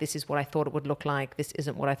of like, this is what I thought it would look like, this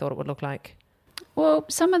isn't what I thought it would look like? Well,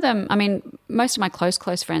 some of them, I mean, most of my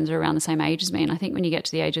close friends are around the same age as me. And I think when you get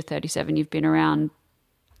to the age of 37, you've been around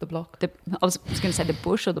the block. I was going to say the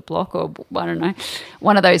bush or the block, or I don't know,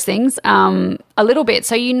 one of those things, a little bit.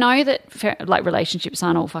 So that like relationships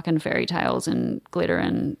aren't all fucking fairy tales and glitter,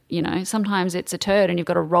 and, sometimes it's a turd and you've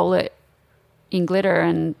got to roll it in glitter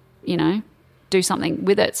and, do something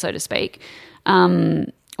with it, so to speak.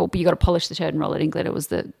 Or you got to polish the turd and roll it in glitter was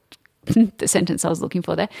the sentence I was looking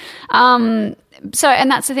for there. And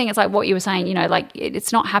that's the thing. It's like what you were saying, like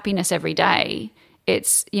it's not happiness every day.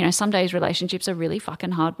 It's, some days relationships are really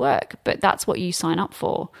fucking hard work, but that's what you sign up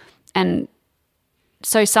for. And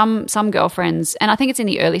so some girlfriends, and I think it's in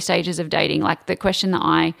the early stages of dating, like the question that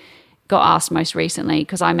I got asked most recently,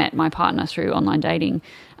 because I met my partner through online dating,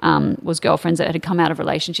 was girlfriends that had come out of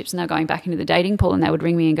relationships and they're going back into the dating pool, and they would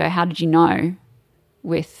ring me and go, how did you know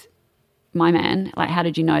with my man? Like, how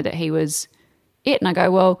did you know that he was it? And I go,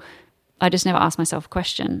 well, I just never asked myself a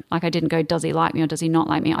question. Like, I didn't go, does he like me or does he not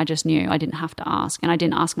like me? I just knew. I didn't have to ask. And I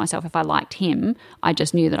didn't ask myself if I liked him. I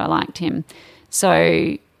just knew that I liked him.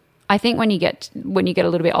 So I think when you get a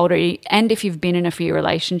little bit older, and if you've been in a few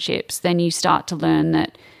relationships, then you start to learn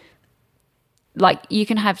that, like, you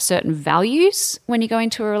can have certain values when you go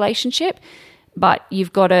into a relationship, but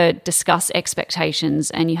you've got to discuss expectations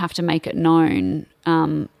and you have to make it known.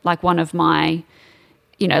 Like one of my,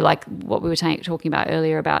 you know, like what we were talking about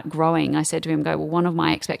earlier about growing, I said to him, well, one of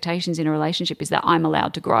my expectations in a relationship is that I'm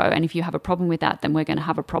allowed to grow. And if you have a problem with that, then we're going to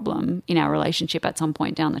have a problem in our relationship at some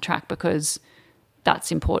point down the track, because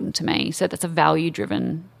that's important to me. So that's a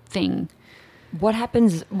value-driven thing. What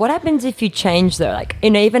happens if you change though? Like,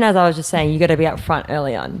 you know, even as I was just saying, you got to be upfront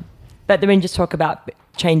early on. But then we just talk about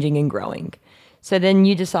changing and growing. So then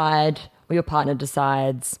you decide, or your partner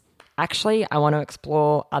decides, actually, I want to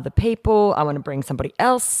explore other people. I want to bring somebody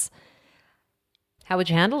else. How would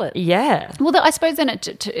you handle it? Yeah. Well, I suppose then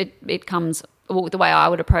it comes, well, the way I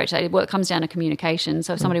would approach it, well, it comes down to communication.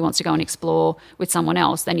 So if somebody wants to go and explore with someone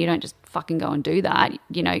else, then you don't just fucking go and do that.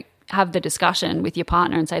 You know, have the discussion with your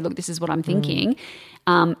partner and say, look, this is what I'm thinking.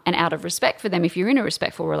 And out of respect for them, if you're in a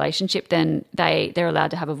respectful relationship, then they're allowed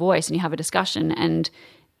to have a voice and you have a discussion. And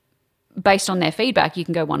based on their feedback, you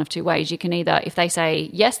can go one of two ways. You can either, if they say,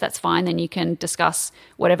 yes, that's fine, then you can discuss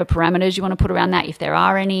whatever parameters you want to put around that, if there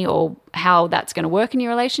are any, or how that's going to work in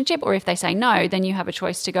your relationship. Or if they say no, then you have a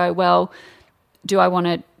choice to go, well, do I want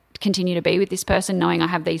to continue to be with this person knowing I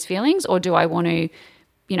have these feelings, or do I want to,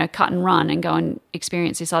 you know, cut and run and go and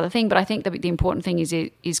experience this other thing? But I think that the important thing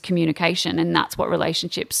is communication, and that's what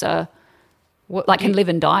relationships are can live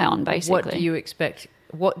and die on, basically. What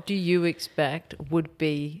do you expect would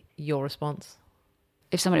be your response?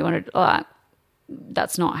 If somebody wanted, that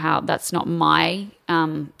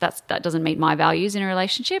doesn't meet my values in a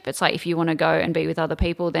relationship. It's like, if you want to go and be with other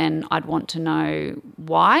people, then I'd want to know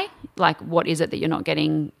why. Like, what is it that you're not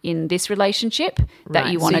getting in this relationship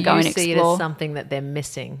that you want to go and explore? So you see it as something that they're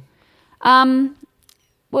missing?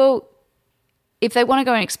 Well, if they want to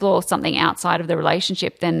go and explore something outside of the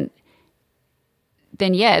relationship, then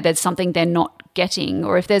yeah, there's something they're not getting.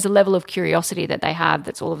 Or if there's a level of curiosity that they have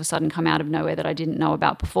that's all of a sudden come out of nowhere that I didn't know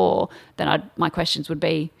about before, then my questions would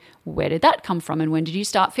be, where did that come from, and when did you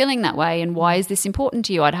start feeling that way, and why is this important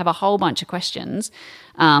to you? I'd have a whole bunch of questions.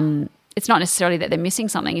 It's not necessarily that they're missing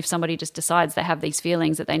something. If somebody just decides they have these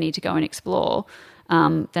feelings that they need to go and explore,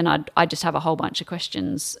 then I'd just have a whole bunch of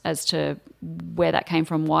questions as to where that came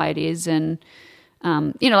from, why it is. And,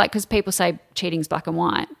 you know, like, because people say cheating's black and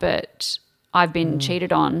white, but I've been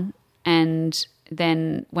cheated on and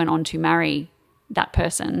then went on to marry that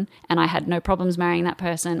person, and I had no problems marrying that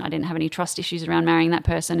person. I didn't have any trust issues around marrying that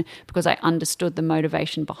person because I understood the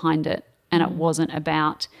motivation behind it, and it wasn't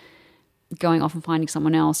about going off and finding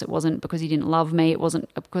someone else. It wasn't because he didn't love me. It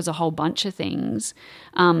wasn't because a whole bunch of things.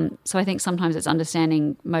 So I think sometimes it's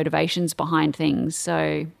understanding motivations behind things.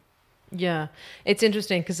 So yeah, it's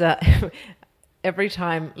interesting because every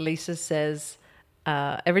time Lisa says,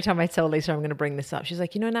 every time I tell Lisa I'm going to bring this up, she's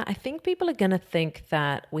like, you know, Nat, I think people are going to think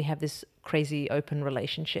that we have this crazy open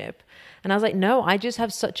relationship. And I was like, no, I just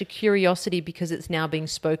have such a curiosity because it's now being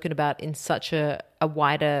spoken about in such a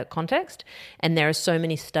wider context. And there are so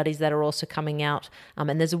many studies that are also coming out.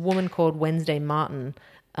 And there's a woman called Wednesday Martin.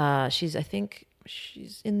 She's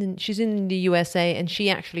in the USA, and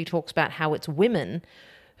she actually talks about how it's women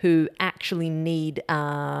who actually need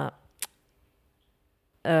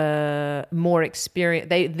more experience.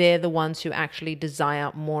 They're the ones who actually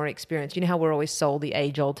desire more experience. You know how we're always sold the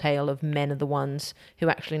age-old tale of men are the ones who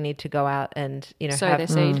actually need to go out and, you know, sow their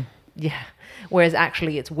seed. Yeah. Whereas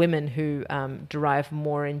actually it's women who derive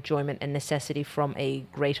more enjoyment and necessity from a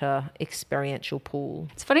greater experiential pool.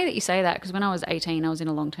 It's funny that you say that, because when I was 18, I was in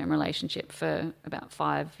a long-term relationship for about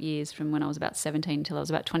 5 years, from when I was about 17 until I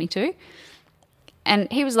was about 22.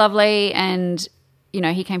 And he was lovely, and you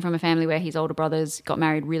know, he came from a family where his older brothers got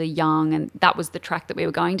married really young, and that was the track that we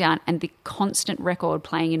were going down. And the constant record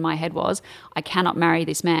playing in my head was, I cannot marry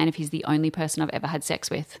this man if he's the only person I've ever had sex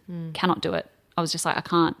with. Cannot do it. I was just like, I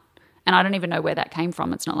can't. And I don't even know where that came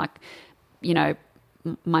from. It's not like, you know,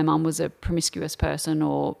 my mum was a promiscuous person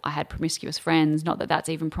or I had promiscuous friends. Not that that's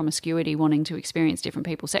even promiscuity, wanting to experience different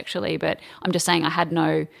people sexually, but I'm just saying I had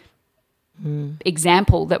no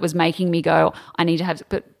example that was making me go, I need to have,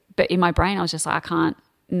 but in my brain I was just like, I can't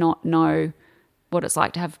not know what it's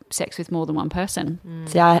like to have sex with more than one person.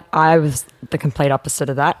 See, I was the complete opposite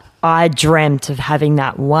of that. I dreamt of having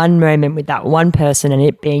that one moment with that one person and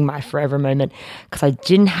it being my forever moment, because I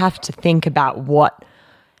didn't have to think about what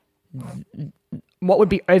would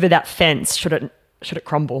be over that fence should it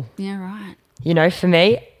crumble. Yeah, right. You know, for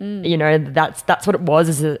me, you know, that's what it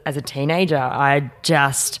was as a teenager. I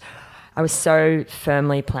was so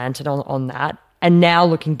firmly planted on that. And now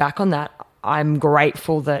looking back on that, I'm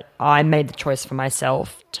grateful that I made the choice for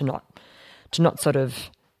myself to not sort of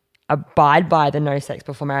abide by the no sex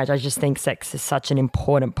before marriage. I just think sex is such an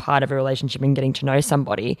important part of a relationship and getting to know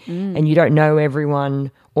somebody. And you don't know everyone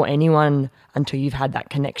or anyone until you've had that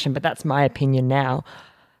connection. But that's my opinion now.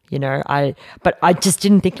 you know. But I just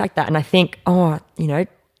didn't think like that. And I think, 10,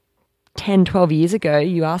 12 years ago,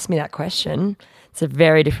 you asked me that question, it's a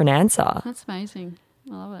very different answer. That's amazing.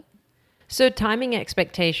 I love it. So timing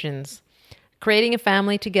expectations, creating a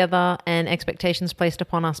family together and expectations placed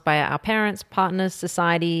upon us by our parents, partners,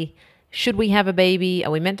 society. Should we have a baby?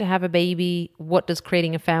 Are we meant to have a baby? What does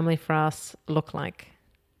creating a family for us look like?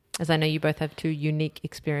 As I know you both have two unique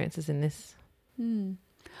experiences in this.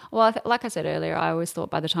 Well, like I said earlier, I always thought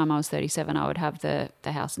by the time I was 37, I would have the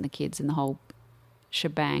house and the kids and the whole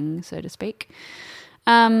shebang, so to speak.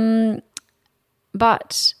 But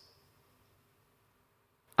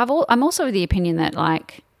I'm also of the opinion that,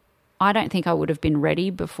 like, I don't think I would have been ready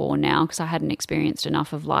before now because I hadn't experienced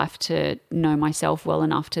enough of life to know myself well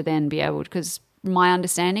enough to then be able to, because my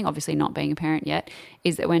understanding, obviously not being a parent yet,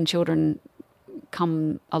 is that when children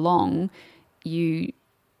come along, you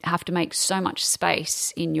have to make so much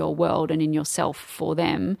space in your world and in yourself for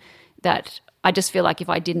them that I just feel like if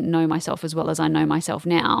I didn't know myself as well as I know myself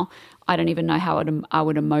now, I don't even know how I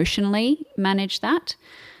would emotionally manage that.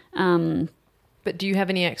 But do you have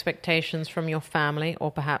any expectations from your family, or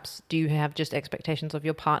perhaps do you have just expectations of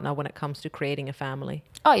your partner when it comes to creating a family?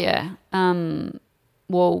 Oh, yeah.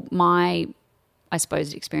 Well, my, I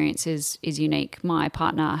suppose, experience is unique. My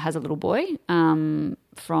partner has a little boy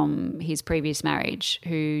from his previous marriage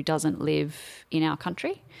who doesn't live in our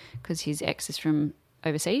country because his ex is from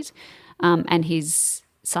overseas, and his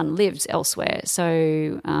son lives elsewhere.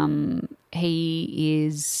 So he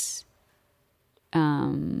is...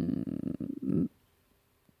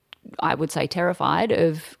 I would say terrified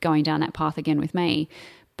of going down that path again with me.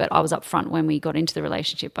 But I was upfront when we got into the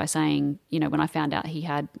relationship by saying, when I found out he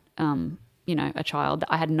had, a child,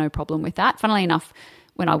 I had no problem with that. Funnily enough,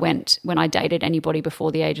 when I dated anybody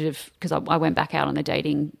before the age of, because I went back out on the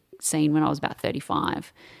dating scene when I was about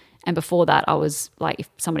 35. And before that, I was like, if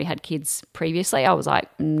somebody had kids previously, I was like,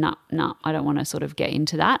 nah, I don't want to sort of get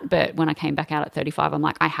into that. But when I came back out at 35, I'm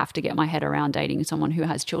like, I have to get my head around dating someone who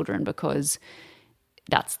has children because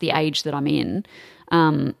that's the age that I'm in.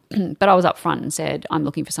 But I was upfront and said, I'm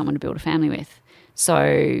looking for someone to build a family with.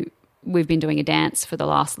 So we've been doing a dance for the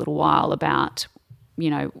last little while about,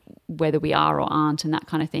 whether we are or aren't and that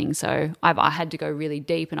kind of thing. So I had to go really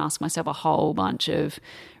deep and ask myself a whole bunch of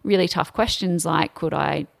really tough questions like, could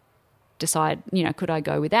I decide, could I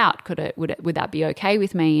go without? Would that be okay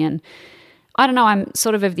with me? And I don't know, I'm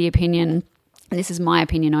sort of the opinion, and this is my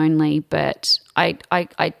opinion only, but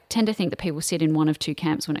I tend to think that people sit in one of two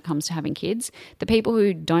camps when it comes to having kids. The people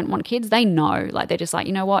who don't want kids, they know, like they're just like,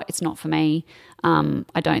 you know what, it's not for me.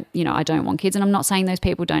 I don't want kids. And I'm not saying those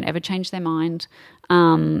people don't ever change their mind.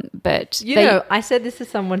 But I said this to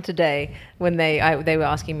someone today when they were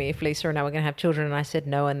asking me if Lisa and I were going to have children, and I said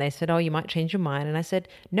no, and they said, oh, you might change your mind. And I said,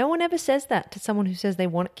 no one ever says that to someone who says they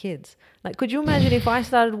want kids. Like, could you imagine if I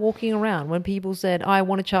started walking around when people said, I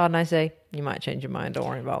want a child, and I say, you might change your mind, don't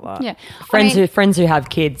worry about that. Yeah. Friends who have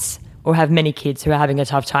kids or have many kids who are having a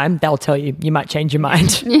tough time, they'll tell you might change your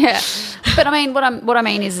mind. Yeah. But I mean, what I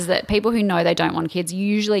mean is that people who know they don't want kids,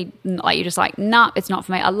 usually like you're just like, nah, it's not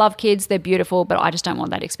for me. I love kids, they're beautiful, but I just don't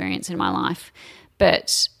want that experience in my life.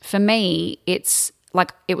 But for me, it's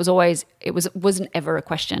like it wasn't ever a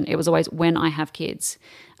question. It was always when I have kids.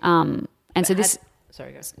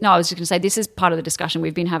 Sorry, guys. No, I was just going to say this is part of the discussion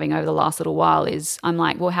we've been having over the last little while is I'm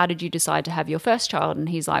like, well, how did you decide to have your first child? And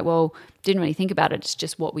he's like, well, didn't really think about it. It's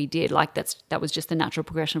just what we did. Like that was just the natural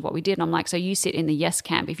progression of what we did. And I'm like, so you sit in the yes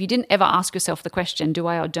camp. If you didn't ever ask yourself the question, do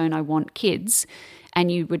I or don't I want kids? And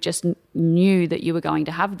you would just knew that you were going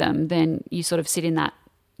to have them, then you sort of sit in that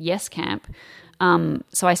yes camp.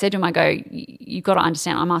 So I said to him, I go, you've got to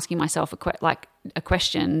understand, I'm asking myself a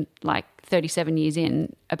question like 37 years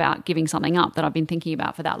in about giving something up that I've been thinking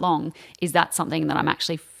about for that long. Is that something that I'm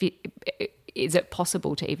actually is it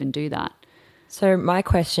possible to even do that? So my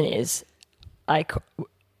question is like,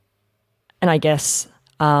 and I guess,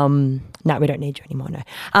 no, we don't need you anymore, no.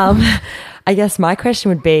 I guess my question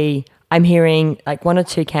would be, I'm hearing like one or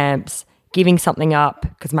two camps giving something up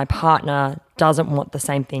because my partner doesn't want the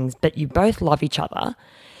same things, but you both love each other.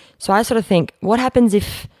 So I sort of think, what happens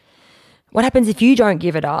if you don't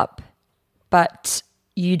give it up, but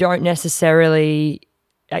you don't necessarily,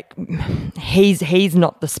 like, he's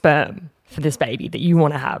not the sperm for this baby that you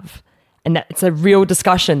want to have, and that it's a real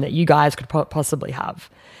discussion that you guys could possibly have.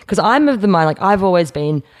 Because I'm of the mind, like I've always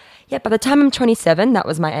been, yeah, by the time I'm 27, that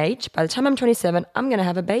was my age. By the time I'm 27, I'm going to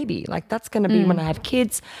have a baby. Like that's going to be when I have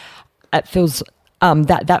kids. It feels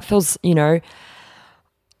that feels,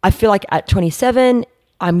 I feel like at 27,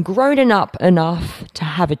 I'm grown up enough to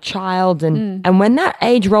have a child. And when that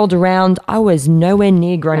age rolled around, I was nowhere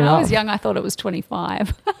near grown When up. I was young, I thought it was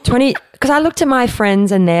 25. 20, because I looked at my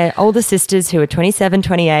friends and their older sisters who were 27,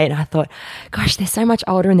 28, and I thought, gosh, they're so much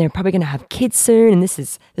older and they're probably going to have kids soon, and this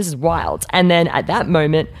is wild. And then at that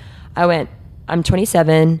moment, I went, I'm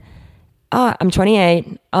 27, I'm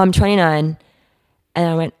 28, I'm 29, and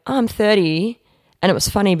I went, I'm 30. And it was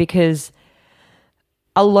funny because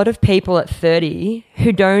a lot of people at 30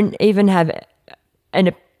 who don't even have an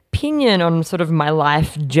opinion on sort of my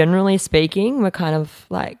life, generally speaking, were kind of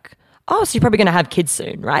like, oh, so you're probably going to have kids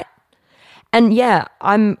soon, right? And yeah,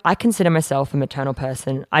 I consider myself a maternal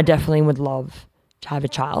person. I definitely would love to have a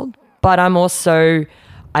child, but I'm also,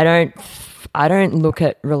 I don't look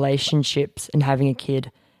at relationships and having a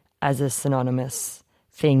kid as a synonymous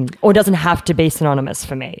thing, or doesn't have to be synonymous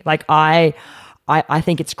for me. Like I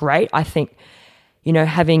think it's great. I think, you know,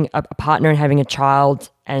 having a partner and having a child,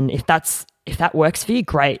 and if that works for you,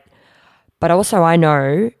 great. But also I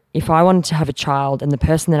know if I wanted to have a child and the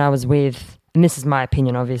person that I was with, and this is my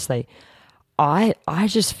opinion, obviously, I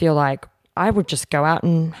just feel like I would just go out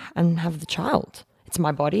and have the child. It's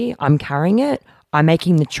my body. I'm carrying it. I'm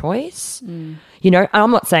making the choice. You know,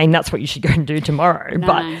 I'm not saying that's what you should go and do tomorrow,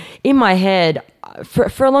 but in my head,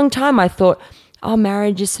 for a long time, I thought, oh,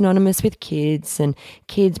 marriage is synonymous with kids and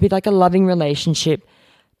kids with like a loving relationship.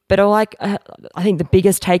 But I think the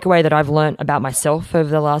biggest takeaway that I've learned about myself over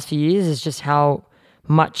the last few years is just how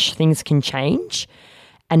much things can change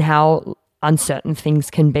and how uncertain things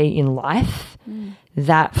can be in life.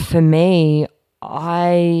 That for me,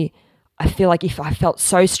 I feel like if I felt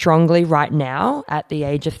so strongly right now at the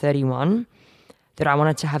age of 31 that I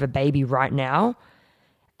wanted to have a baby right now,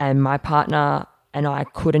 and my partner and I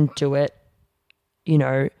couldn't do it, you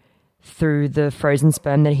know, through the frozen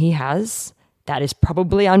sperm that he has, that is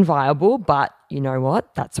probably unviable, but you know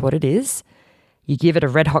what? That's what it is. You give it a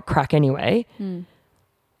red hot crack anyway.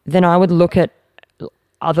 Then I would look at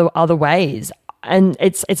other ways. And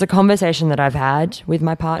it's a conversation that I've had with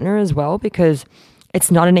my partner as well, because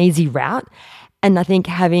it's not an easy route. And I think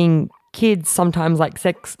having kids sometimes, like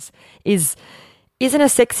sex, isn't a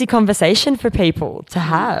sexy conversation for people to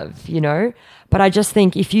have, you know? But I just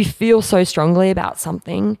think if you feel so strongly about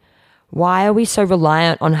something, why are we so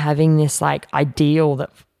reliant on having this like ideal, that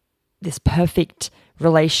this perfect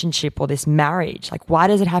relationship or this marriage? Like, why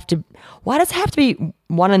does it have to be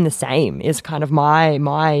one and the same is kind of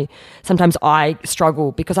my sometimes I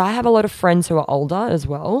struggle, because I have a lot of friends who are older as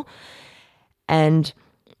well. And,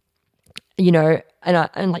 you know,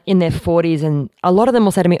 and like in their 40s, and a lot of them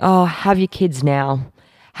will say to me, oh, have your kids now.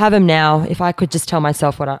 Have them now. If I could just tell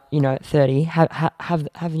myself what at 30, have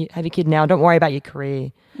your kid now. Don't worry about your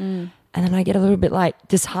career. And then I get a little bit like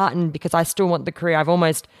disheartened because I still want the career. I've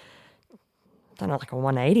almost done like a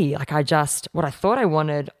 180. Like what I thought I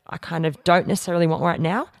wanted, I kind of don't necessarily want right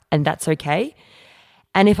now, and that's okay.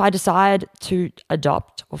 And if I decide to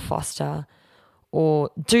adopt or foster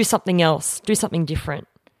or do something else, do something different,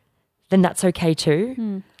 then that's okay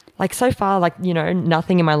too. Like so far, like, you know,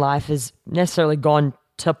 nothing in my life has necessarily gone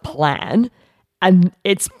to plan, and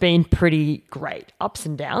it's been pretty great, ups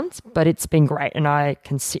and downs, but it's been great. And I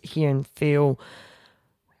can sit here and feel,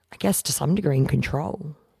 I guess, to some degree in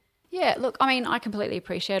control. Yeah, look, I mean, I completely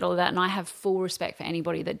appreciate all of that, and I have full respect for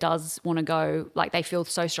anybody that does want to go, like they feel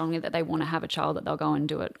so strongly that they want to have a child that they'll go and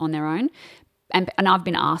do it on their own. And I've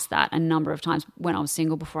been asked that a number of times when I was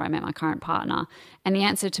single before I met my current partner. And the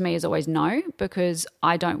answer to me is always no, because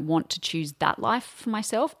I don't want to choose that life for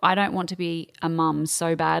myself. I don't want to be a mum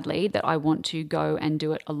so badly that I want to go and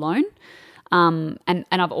do it alone. And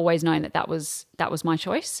I've always known that was my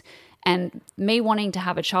choice. And me wanting to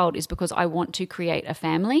have a child is because I want to create a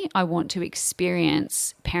family. I want to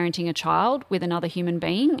experience parenting a child with another human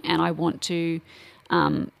being, and I want to...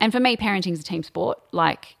 and for me, parenting is a team sport.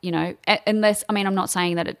 Like, you know, unless, I mean, I'm not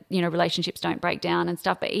saying that, relationships don't break down and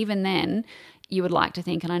stuff, but even then you would like to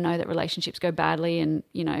think, and I know that relationships go badly and,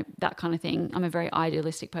 you know, that kind of thing. I'm a very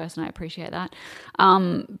idealistic person. I appreciate that.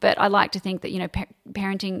 But I like to think that, you know,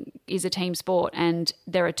 parenting is a team sport, and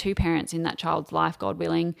there are two parents in that child's life, God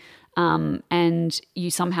willing, and you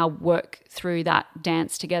somehow work through that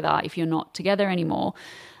dance together if you're not together anymore.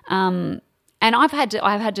 And I've had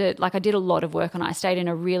to, like, I did a lot of work on it. I stayed in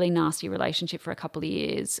a really nasty relationship for a couple of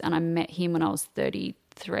years, and I met him when I was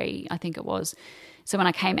 33, I think it was. So when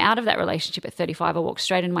I came out of that relationship at 35, I walked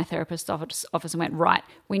straight into my therapist's office and went, right,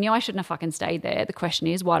 we knew I shouldn't have fucking stayed there. The question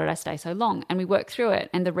is, why did I stay so long? And we worked through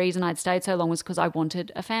it. And the reason I'd stayed so long was because I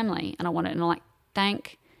wanted a family, and I'm like,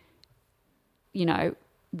 thank, you know,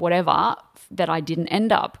 whatever, that I didn't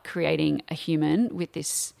end up creating a human with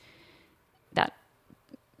that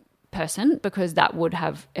person, because that would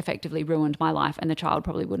have effectively ruined my life, and the child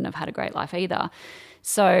probably wouldn't have had a great life either.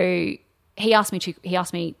 So he asked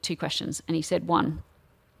me two questions, and he said, one,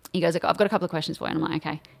 he goes, I've got a couple of questions for you. And I'm like,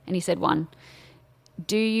 okay. And he said, one,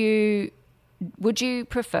 would you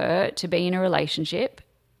prefer to be in a relationship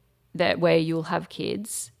where you'll have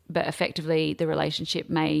kids, but effectively the relationship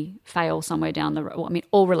may fail somewhere down the road? Well, I mean,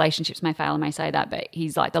 all relationships may fail, I may say that, but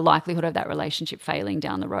he's like, the likelihood of that relationship failing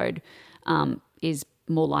down the road is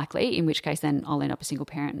more likely, in which case then I'll end up a single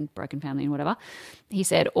parent and broken family and whatever. He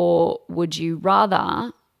said, or would you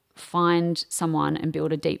rather find someone and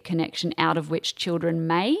build a deep connection out of which children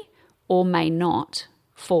may or may not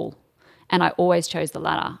fall? And I always chose the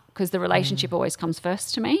latter, because the relationship always comes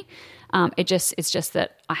first to me. It's just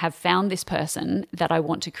that I have found this person that I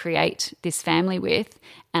want to create this family with,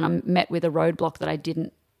 and I'm met with a roadblock that I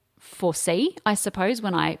didn't foresee, I suppose,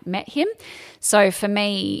 when I met him. So for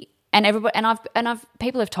me, and everybody,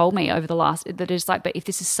 people have told me over the last, that it's like, but if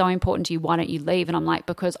this is so important to you, why don't you leave? And I'm like,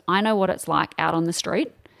 because I know what it's like out on the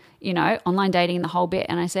street, online dating and the whole bit.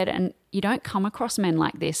 And I said, and you don't come across men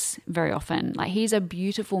like this very often. Like, he's a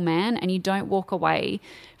beautiful man, and you don't walk away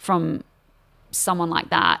from someone like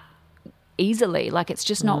that easily. Like, it's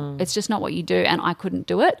just not what you do, and I couldn't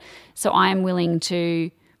do it. So I am willing to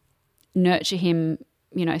nurture him,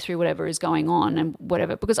 through whatever is going on and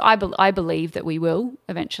whatever, because I believe that we will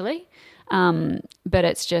eventually. But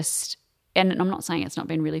it's just, and I'm not saying it's not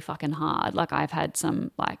been really fucking hard. Like, I've had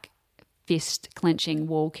some like fist clenching,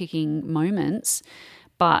 wall kicking moments,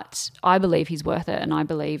 but I believe he's worth it. And I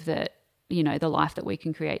believe that, the life that we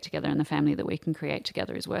can create together and the family that we can create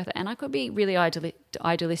together is worth it. And I could be really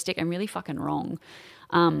idealistic and really fucking wrong.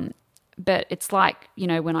 But it's like,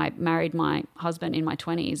 when I married my husband in my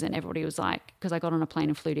 20s, and everybody was like, because I got on a plane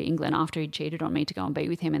and flew to England after he'd cheated on me to go and be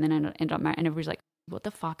with him, and then ended up married, and everybody's like, what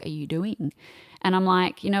the fuck are you doing? And I'm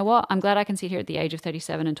like, you know what? I'm glad I can sit here at the age of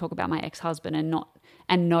 37 and talk about my ex-husband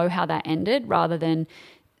and know how that ended, rather than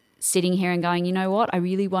sitting here and going, you know what? I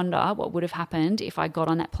really wonder what would have happened if I got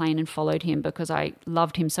on that plane and followed him, because I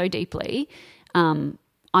loved him so deeply. I'm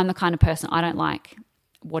the kind of person, I don't like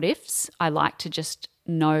what ifs. I like to just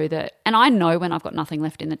know that, and I know when I've got nothing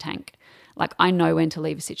left in the tank. Like, I know when to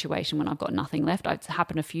leave a situation when I've got nothing left. It's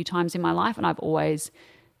happened a few times in my life, and I've always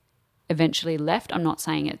eventually left. I'm not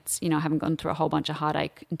saying it's, I haven't gone through a whole bunch of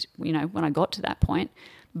heartache, when I got to that point,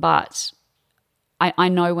 but I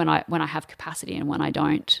know when I have capacity and when I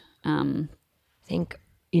don't. I think,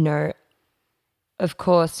 of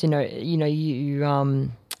course, there's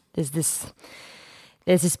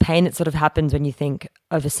this pain that sort of happens when you think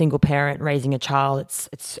of a single parent raising a child.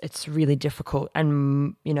 It's really difficult.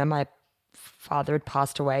 And, my father had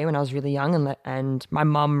passed away when I was really young, and my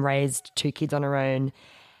mum raised two kids on her own,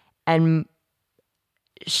 and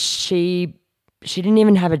she didn't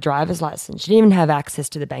even have a driver's license. She didn't even have access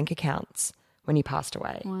to the bank accounts when he passed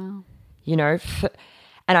away. Wow.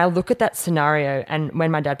 And I look at that scenario, and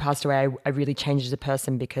when my dad passed away, I really changed as a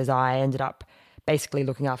person, because I ended up basically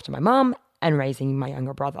looking after my mum and raising my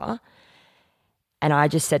younger brother. And I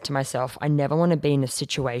just said to myself, I never want to be in a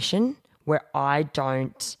situation where I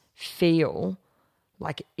don't feel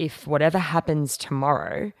like, if whatever happens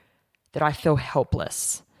tomorrow, that I feel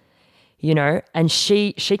helpless, And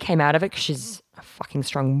she came out of it, because she's a fucking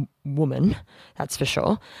strong woman, that's for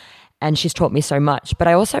sure. And she's taught me so much. But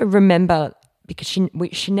I also remember, because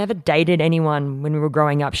she never dated anyone when we were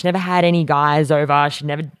growing up. She never had any guys over. She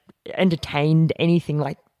never entertained anything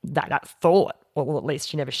like that thought, or at least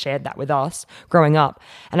she never shared that with us growing up.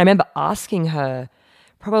 And I remember asking her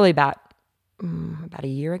probably about a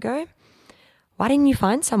year ago, why didn't you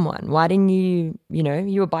find someone? Why didn't you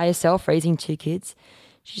were by yourself raising two kids?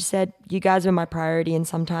 She said, you guys were my priority, and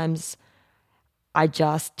sometimes I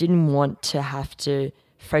just didn't want to have to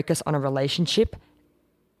focus on a relationship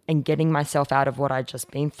and getting myself out of what I'd just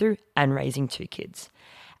been through and raising two kids.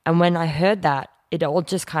 And when I heard that, it all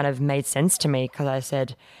just kind of made sense to me, because I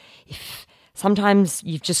said, if sometimes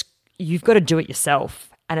you've got to do it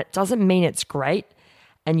yourself, and it doesn't mean it's great,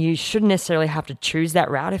 and you shouldn't necessarily have to choose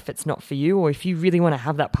that route if it's not for you, or if you really want to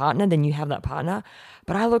have that partner, then you have that partner.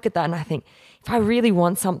 But I look at that and I think, if I really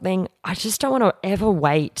want something, I just don't want to ever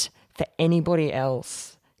wait for anybody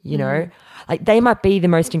else, Like, they might be the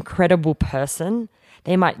most incredible person,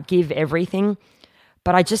 they might give everything,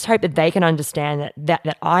 but I just hope that they can understand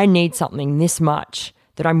that I need something this much,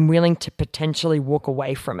 that I'm willing to potentially walk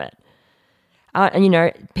away from it.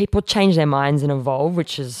 And, people change their minds and evolve,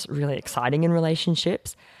 which is really exciting in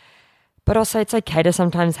relationships. But also, it's okay to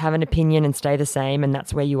sometimes have an opinion and stay the same, and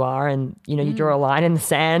that's where you are. And, you draw a line in the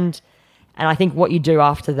sand. And I think what you do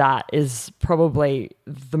after that is probably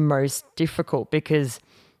the most difficult, because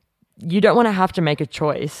you don't want to have to make a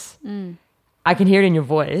choice. I can hear it in your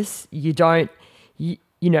voice. You don't, you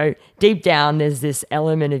know, deep down there's this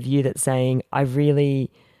element of you that's saying, I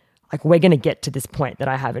really, like, we're going to get to this point that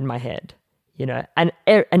I have in my head, you know, and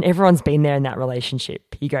everyone's been there in that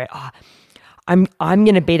relationship. You go, oh, I'm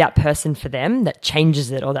going to be that person for them that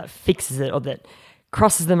changes it or that fixes it or that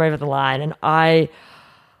crosses them over the line. And I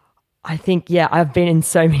think, yeah, I've been in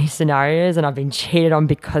so many scenarios and I've been cheated on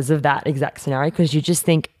because of that exact scenario, because you just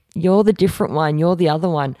think you're the different one, you're the other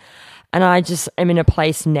one. And I just am in a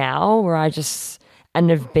place now where and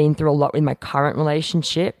have been through a lot with my current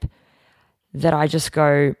relationship, that I just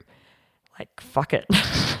go, like, fuck it.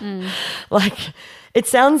 Like, it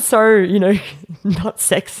sounds so, you know, not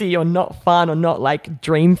sexy or not fun or not like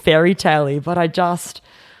dream fairy tale-y, but I don't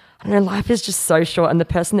know, life is just so short, and the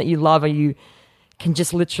person that you love or you can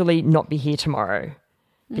just literally not be here tomorrow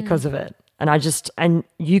because of it. And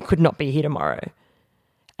you could not be here tomorrow.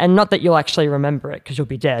 And not that you'll actually remember it because you'll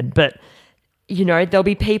be dead, but, you know, there'll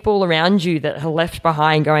be people around you that are left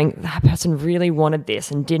behind going, that person really wanted this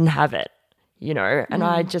and didn't have it, you know? And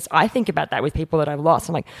I think about that with people that I've lost.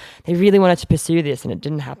 I'm like, they really wanted to pursue this and it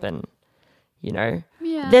didn't happen, you know?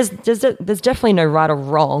 Yeah. There's definitely no right or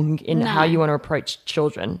wrong in how you want to approach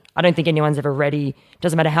children. I don't think anyone's ever ready.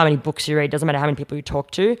 Doesn't matter how many books you read, doesn't matter how many people you talk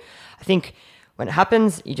to. I think when it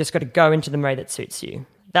happens, you just got to go into the way that suits you.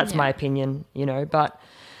 That's my opinion, you know, but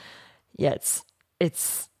yeah,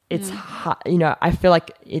 it's hard, you know, I feel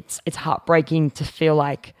like it's heartbreaking to feel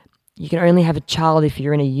like you can only have a child if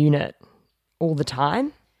you're in a unit all the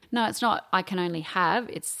time. No, it's not I can only have,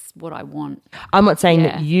 it's what I want. I'm not saying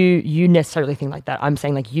that you necessarily think like that. I'm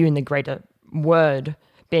saying like you in the greater word,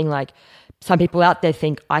 being like, some people out there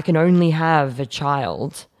think I can only have a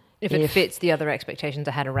child if it fits the other expectations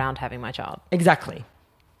I had around having my child. Exactly.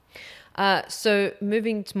 So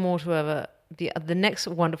moving more to the next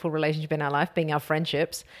wonderful relationship in our life, being our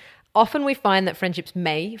friendships. Often we find that friendships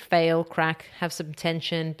may fail, crack, have some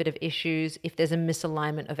tension, bit of issues if there's a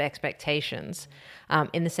misalignment of expectations,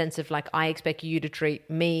 in the sense of like, I expect you to treat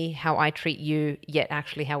me how I treat you, yet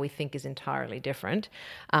actually how we think is entirely different.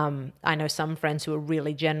 I know some friends who are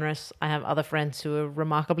really generous. I have other friends who are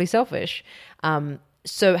remarkably selfish.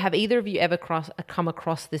 So have either of you ever come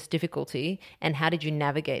across this difficulty, and how did you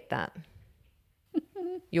navigate that?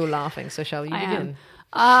 You're laughing, so shall you begin?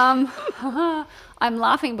 I'm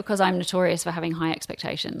laughing because I'm notorious for having high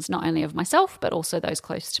expectations, not only of myself, but also those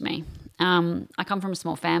close to me. I come from a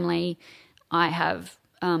small family. I have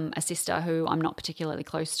a sister who I'm not particularly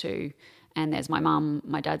close to, and there's my mum.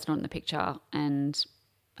 My dad's not in the picture, and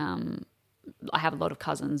I have a lot of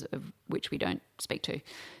cousins of which we don't speak to.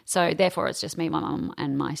 So therefore it's just me, my mum,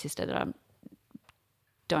 and my sister that I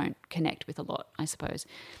don't connect with a lot, I suppose.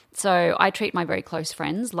 So I treat my very close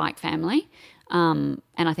friends like family. And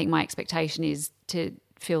I think my expectation is to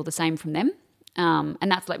feel the same from them.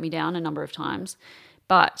 And that's let me down a number of times.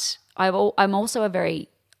 But I'm also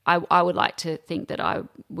I would like to think that I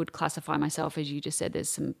would classify myself, as you just said, there's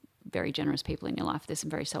some very generous people in your life. There's some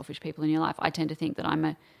very selfish people in your life. I tend to think that I'm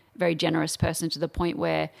a very generous person, to the point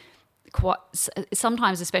where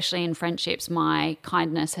sometimes, especially in friendships, my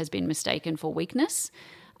kindness has been mistaken for weakness.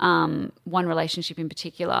 One relationship in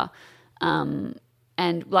particular,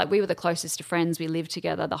 and like, we were the closest to friends, we lived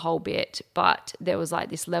together the whole bit, but there was like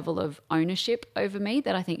this level of ownership over me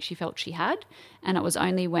that I think she felt she had. And it was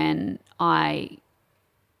only when I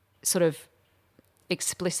sort of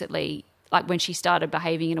explicitly, like when she started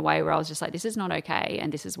behaving in a way where I was just like, this is not okay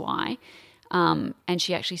and this is why. And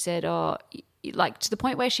she actually said, like, to the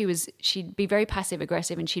point where she'd be very passive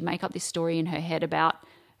aggressive, and she'd make up this story in her head about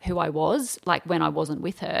who I was, like when I wasn't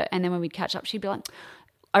with her. And then when we'd catch up, she'd be like,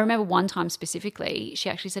 I remember one time specifically, she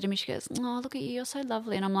actually said to me, she goes, oh, look at you, you're so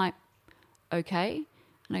lovely. And I'm like, okay.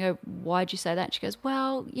 And I go, why'd you say that? And she goes,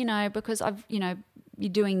 well, you know, because you're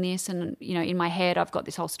doing this, and, you know, in my head, I've got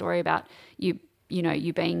this whole story about you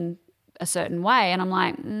being a certain way. And I'm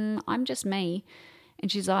like, I'm just me.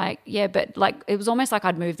 And she's like, yeah, but like, it was almost like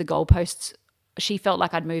I'd moved the goalposts. She felt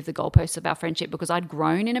like I'd moved the goalposts of our friendship because I'd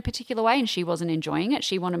grown in a particular way and she wasn't enjoying it.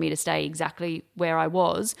 She wanted me to stay exactly where I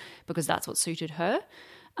was because that's what suited her.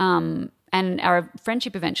 And our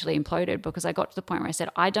friendship eventually imploded because I got to the point where I said,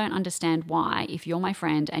 I don't understand why, if you're my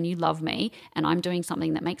friend and you love me and I'm doing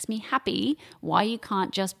something that makes me happy, why you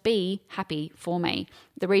can't just be happy for me.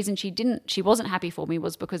 The reason she wasn't happy for me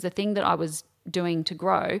was because the thing that I was doing to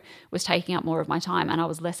grow was taking up more of my time, and I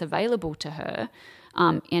was less available to her.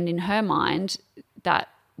 And in her mind, that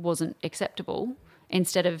wasn't acceptable.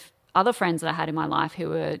 Instead of other friends that I had in my life who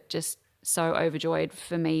were just so overjoyed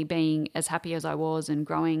for me being as happy as I was and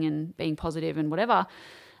growing and being positive and whatever.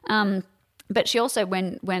 But she also,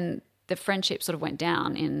 when the friendship sort of went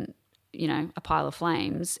down in, you know, a pile of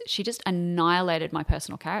flames. She just annihilated my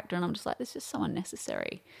personal character, and I'm just like, this is so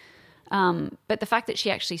unnecessary. But the fact that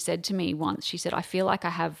she actually said to me once, she said, I feel like I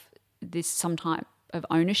have this some type of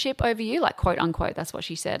ownership over you, like quote unquote, that's what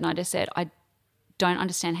she said. And I just said, I don't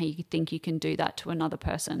understand how you think you can do that to another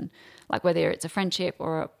person, like whether it's a friendship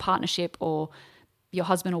or a partnership or your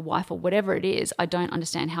husband or wife or whatever it is. I don't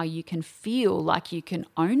understand how you can feel like you can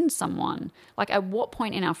own someone. Like, at what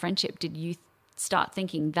point in our friendship did you start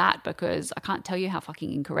thinking that? Because I can't tell you how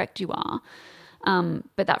fucking incorrect you are.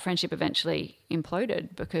 But that friendship eventually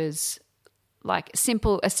imploded because, like, a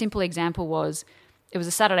simple example was, it was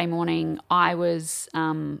a Saturday morning. I was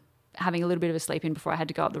having a little bit of a sleep in before I had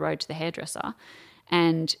to go up the road to the hairdresser,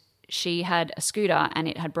 and she had a scooter and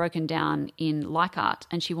it had broken down in Leichhardt,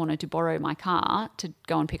 and she wanted to borrow my car to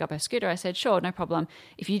go and pick up her scooter. I said, sure, no problem.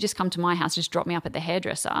 If you just come to my house, just drop me up at the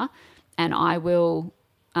hairdresser, and I will,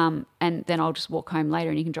 and then I'll just walk home later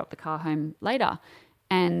and you can drop the car home later.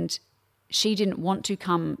 And she didn't want to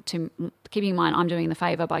come to, keeping in mind I'm doing the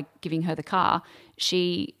favour by giving her the car.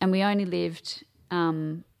 And we only lived,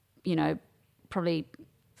 you know, probably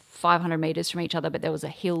 500 metres from each other, but there was a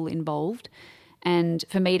hill involved. And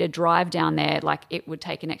for me to drive down there, like, it would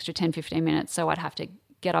take an extra 10, 15 minutes. So I'd have to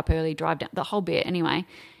get up early, drive down the whole bit anyway.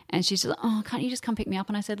 And she's like, oh, can't you just come pick me up?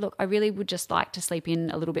 And I said, look, I really would just like to sleep in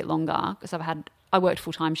a little bit longer because I worked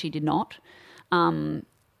full time. She did not.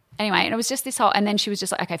 Anyway, and it was just this whole, and then she was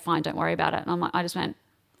just like, okay, fine, don't worry about it. And I'm like, I just went,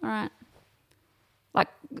 all right. Like,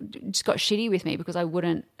 just got shitty with me because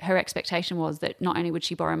her expectation was that not only would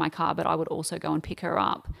she borrow my car, but I would also go and pick her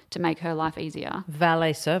up to make her life easier.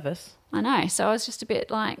 Valet service. I know. So I was just a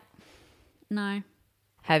bit like, no.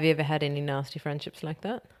 Have you ever had any nasty friendships like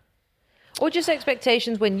that? Or just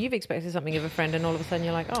expectations when you've expected something of a friend and all of a sudden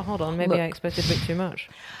you're like, oh, hold on, maybe I expected a bit too much.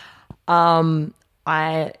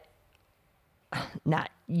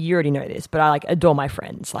 You already know this, but I like adore my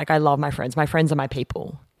friends. Like, I love my friends. My friends are my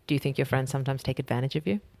people. Do you think your friends sometimes take advantage of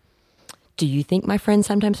you? Do you think my friends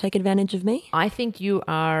sometimes take advantage of me? I think you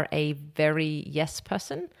are a very yes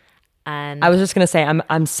person. And I was just going to say,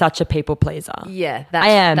 I'm such a people pleaser. Yeah, I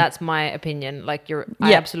am. That's my opinion. Like,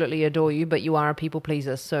 I absolutely adore you, but you are a people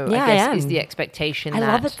pleaser. So yeah, I guess is the expectation. I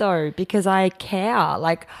love it though, because I care.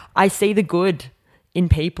 Like, I see the good in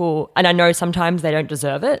people, and I know sometimes they don't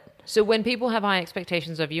deserve it. So when people have high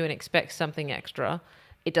expectations of you and expect something extra,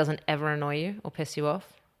 it doesn't ever annoy you or piss you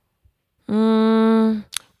off?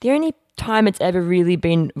 The only time it's ever really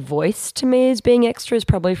been voiced to me as being extra is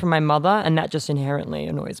probably from my mother, and that just inherently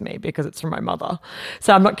annoys me because it's from my mother.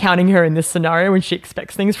 So I'm not counting her in this scenario when she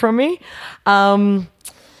expects things from me. Yeah,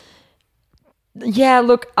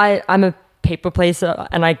 look, I'm a people pleaser,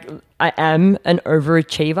 and I am an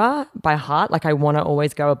overachiever by heart. Like, I want to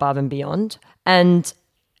always go above and beyond, and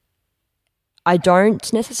I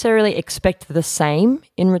don't necessarily expect the same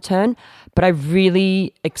in return, but I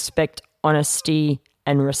really expect honesty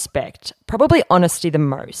and respect. Probably honesty the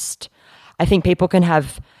most. I think people can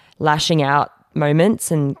have lashing out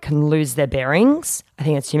moments and can lose their bearings. I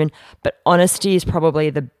think that's human. But honesty is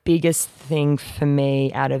probably the biggest thing for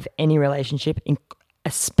me out of any relationship,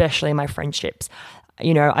 especially my friendships.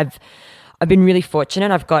 You know, I've been really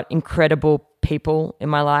fortunate. I've got incredible people in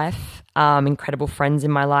my life, incredible friends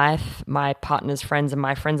in my life. My partner's friends and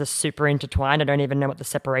my friends are super intertwined. I don't even know what the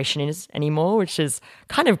separation is anymore, which is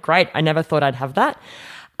kind of great. I never thought I'd have that.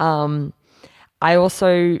 I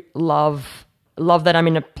also love that I'm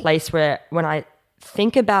in a place where when I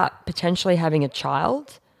think about potentially having a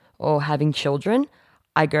child or having children,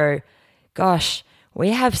 I go, gosh,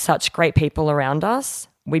 we have such great people around us.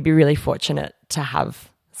 We'd be really fortunate to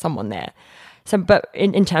have someone there. So, but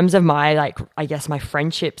in terms of my, like, I guess my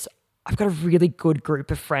friendships, I've got a really good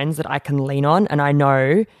group of friends that I can lean on and I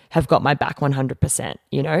know have got my back 100%,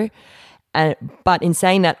 you know? But in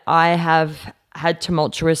saying that, I have had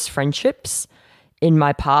tumultuous friendships in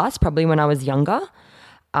my past, probably when I was younger.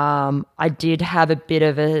 I did have a bit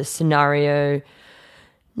of a scenario,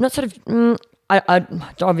 not sort of, I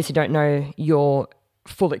obviously don't know your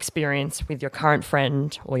full experience with your current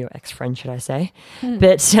friend or your ex-friend, should I say.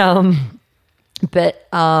 But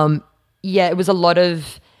yeah, it was a lot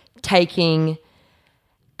of taking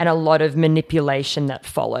and a lot of manipulation that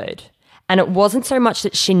followed. And it wasn't so much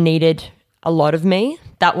that she needed a lot of me.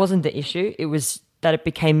 That wasn't the issue. It was that it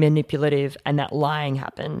became manipulative and that lying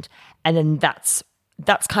happened. And then that's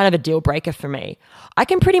kind of a deal breaker for me. I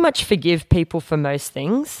can pretty much forgive people for most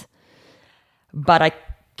things, but I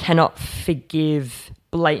cannot forgive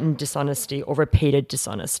blatant dishonesty or repeated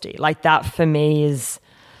dishonesty. Like, that for me is,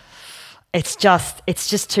 it's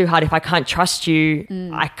just too hard. If I can't trust you,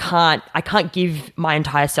 I can't give my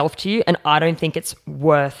entire self to you, and I don't think it's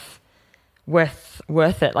worth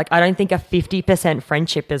it. Like, I don't think a 50%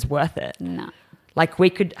 friendship is worth it. No. Like, we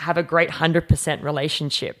could have a great 100%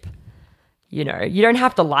 relationship. You know, you don't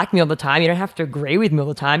have to like me all the time. You don't have to agree with me all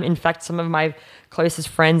the time. In fact, some of my closest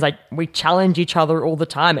friends, like, we challenge each other all the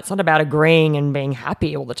time. It's not about agreeing and being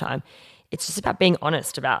happy all the time. It's just about being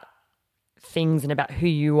honest about things and about who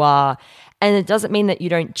you are. And it doesn't mean that you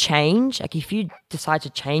don't change. Like, if you decide to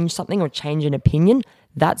change something or change an opinion,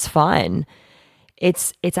 that's fine.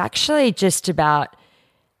 It's actually just about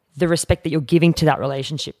the respect that you're giving to that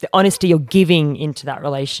relationship, the honesty you're giving into that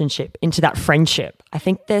relationship, into that friendship. I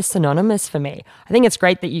think they're synonymous for me. I think it's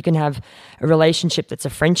great that you can have a relationship that's a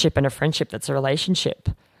friendship and a friendship that's a relationship.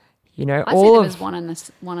 You know, I see them as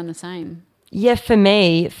one and the same. Yeah, for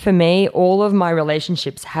me, all of my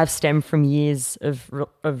relationships have stemmed from years of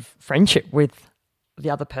friendship with the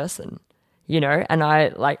other person. You know, and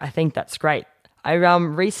I think that's great. I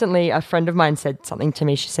recently, a friend of mine said something to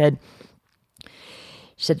me. She said,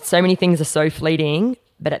 so many things are so fleeting,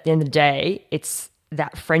 but at the end of the day, it's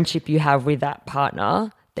that friendship you have with that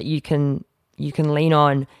partner that you can lean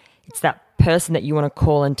on. It's that person that you want to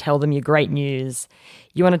call and tell them your great news.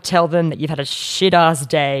 You want to tell them that you've had a shit-ass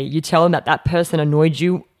day. You tell them that person annoyed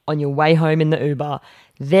you on your way home in the Uber.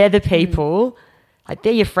 They're the people. Like,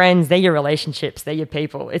 they're your friends, they're your relationships, they're your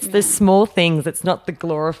people. It's the small things. It's not the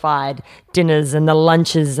glorified dinners and the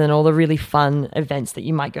lunches and all the really fun events that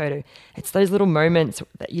you might go to. It's those little moments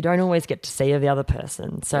that you don't always get to see of the other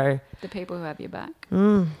person. So the people who have your back.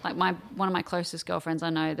 Like, one of my closest girlfriends,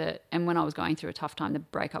 I know that, and when I was going through a tough time, the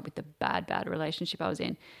breakup with the bad relationship I was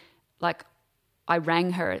in, like, I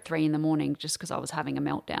rang her at 3 a.m. just because I was having a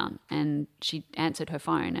meltdown, and she answered her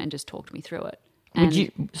phone and just talked me through it.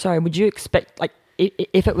 Would you expect, like,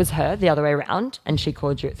 if it was her the other way around and she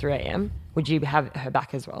called you at 3 a.m, would you have her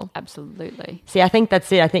back as well? Absolutely. See, I think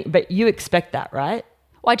that's it. But you expect that, right?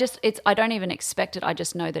 Well, I don't even expect it. I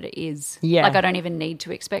just know that it is. Yeah. Like, I don't even need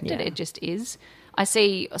to expect it. It just is. I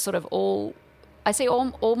see all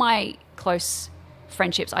my close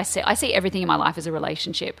friendships. I see everything in my life as a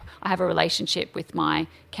relationship. I have a relationship with my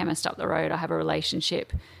chemist up the road. I have a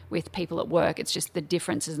relationship with people at work. It's just the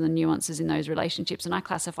differences and the nuances in those relationships. And I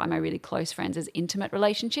classify my really close friends as intimate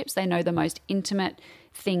relationships. They know the most intimate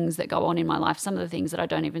things that go on in my life. Some of the things that I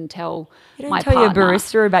don't even tell my partner. You don't tell your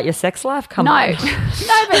barista about your sex life? Come on.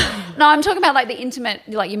 No, I'm talking about, like, the intimate,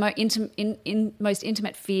 like, your most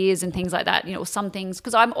intimate fears and things like that. You know, some things,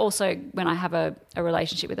 because I'm also, when I have a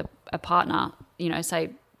relationship with a partner, you know, say,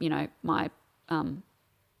 you know, my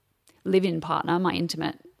live-in partner, my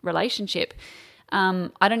intimate relationship,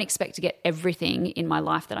 I don't expect to get everything in my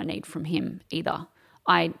life that I need from him either.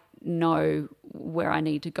 I know where I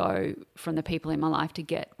need to go from the people in my life to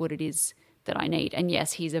get what it is that I need. And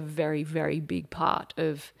yes, he's a very, very big part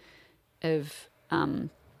of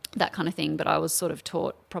that kind of thing. But I was sort of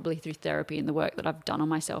taught, probably through therapy and the work that I've done on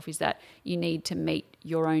myself, is that you need to meet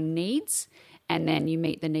your own needs, and then you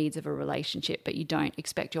meet the needs of a relationship, but you don't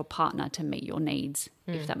expect your partner to meet your needs,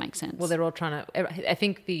 if that makes sense. Well, they're all trying to... I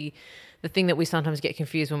think the thing that we sometimes get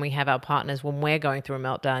confused when we have our partners, when we're going through a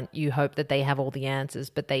meltdown, you hope that they have all the answers,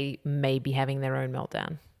 but they may be having their own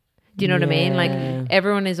meltdown. Do you know what I mean? Like,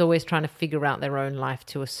 everyone is always trying to figure out their own life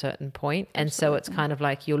to a certain point. And Absolutely. So it's kind of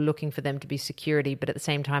like you're looking for them to be security, but at the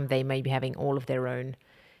same time, they may be having all of their own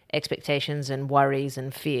expectations and worries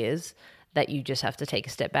and fears that you just have to take a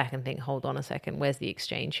step back and think, hold on a second, where's the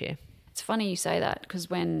exchange here? It's funny you say that, because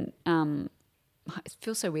when it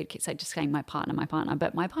feels so weird just saying my partner,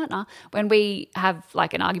 but my partner, when we have,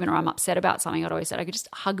 like, an argument or I'm upset about something, I'd always say, okay, just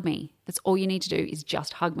hug me. That's all you need to do, is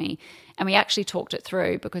just hug me. And we actually talked it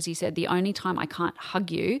through, because he said the only time I can't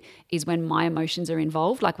hug you is when my emotions are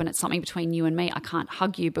involved. Like, when it's something between you and me, I can't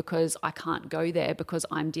hug you because I can't go there because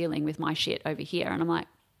I'm dealing with my shit over here. And I'm like,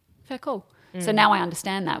 fair, cool. So now I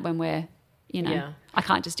understand that when we're, you know, I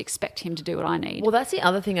can't just expect him to do what I need. Well, that's the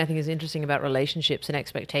other thing I think is interesting about relationships and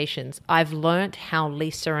expectations. I've learned how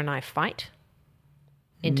Lisa and I fight,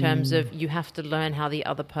 in terms of you have to learn how the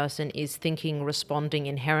other person is thinking, responding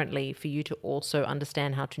inherently, for you to also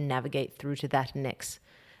understand how to navigate through to that next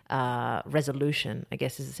resolution, I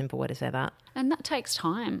guess is a simple way to say that. And that takes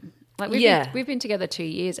time. Like, we've been together 2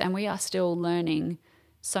 years, and we are still learning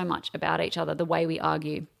so much about each other, the way we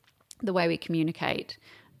argue, the way we communicate,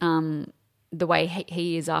 the way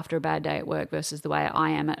he is after a bad day at work versus the way I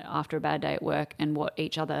am after a bad day at work, and what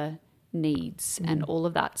each other needs and all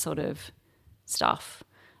of that sort of stuff.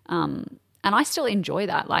 And I still enjoy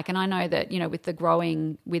that. Like, and I know that, you know, with the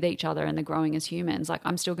growing with each other and the growing as humans, like,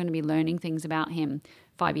 I'm still going to be learning things about him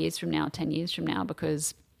 5 years from now, 10 years from now,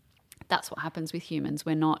 because that's what happens with humans.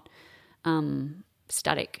 We're not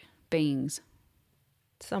static beings.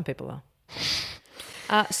 Some people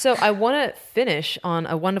are. So I want to finish on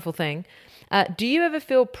a wonderful thing. Do you ever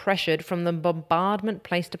feel pressured from the bombardment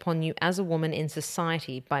placed upon you as a woman in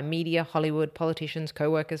society by media, Hollywood, politicians,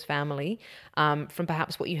 co-workers, family, from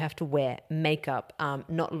perhaps what you have to wear, makeup,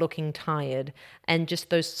 not looking tired, and just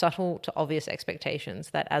those subtle to obvious expectations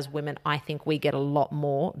that as women, I think we get a lot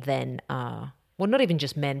more than, well, not even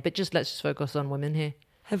just men, but let's just focus on women here.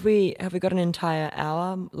 Have we got an entire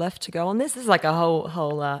hour left to go on this? This is like a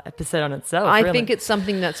whole episode on itself. I really. think it's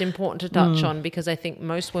something that's important to touch on, because I think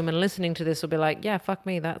most women listening to this will be like, yeah, fuck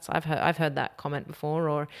me. I've heard that comment before.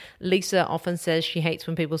 Or Lisa often says she hates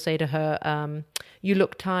when people say to her, you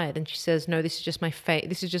look tired. And she says, no, this is just my face.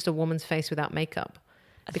 This is just a woman's face without makeup.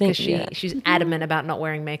 Because she's adamant about not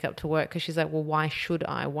wearing makeup to work, because she's like, well, why should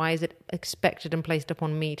I? Why is it expected and placed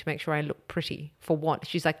upon me to make sure I look pretty? For what?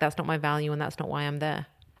 She's like, that's not my value and that's not why I'm there.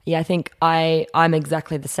 Yeah, I think I'm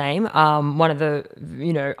exactly the same. One of the,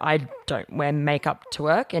 I don't wear makeup to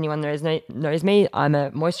work. Anyone knows me. I'm a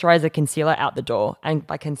moisturizer, concealer out the door. And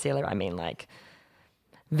by concealer, I mean like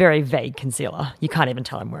very vague concealer. You can't even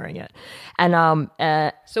tell I'm wearing it. And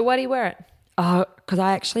so why do you wear it? Because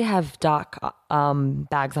I actually have dark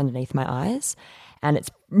bags underneath my eyes. And it's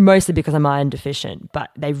mostly because I'm iron deficient, but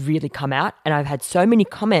they really come out. And I've had so many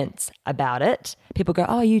comments about it. People go,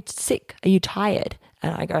 oh, are you sick? Are you tired?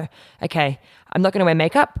 And I go, okay, I'm not going to wear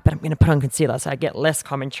makeup, but I'm going to put on concealer so I get less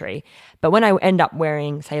commentary. But when I end up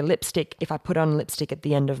wearing, say, lipstick, if I put on lipstick at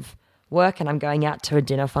the end of work and I'm going out to a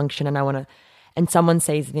dinner function and someone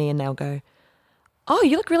sees me and they'll go, oh,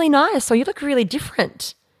 you look really nice, or you look really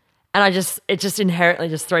different. And it just inherently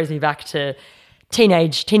just throws me back to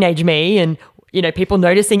teenage me, and, people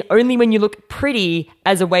noticing only when you look pretty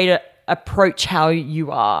as a way to approach how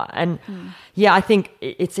you are. And yeah, I think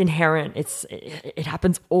it's inherent. It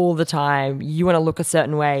happens all the time. You want to look a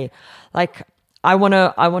certain way. Like I want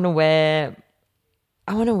to wear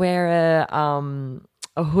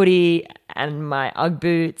a hoodie and my Ugg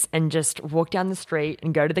boots and just walk down the street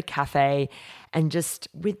and go to the cafe and just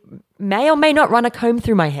may or may not run a comb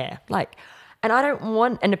through my hair. And I don't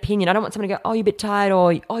want an opinion. I don't want someone to go, oh, you're a bit tired,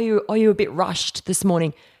 or oh, you're a bit rushed this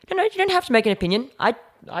morning. No, you don't have to make an opinion.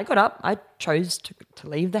 I got up. I chose to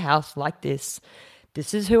leave the house like this.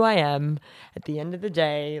 This is who I am. At the end of the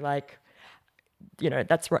day,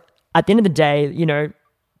 that's right. At the end of the day,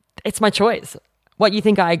 it's my choice. What, you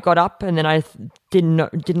think I got up and then I didn't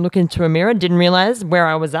look into a mirror, didn't realize where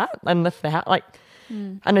I was at and left the house?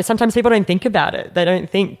 I know sometimes people don't think about it. They don't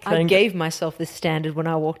think. I gave myself this standard when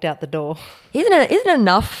I walked out the door. Isn't it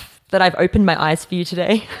enough that I've opened my eyes for you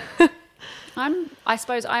today? I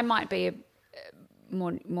suppose I might be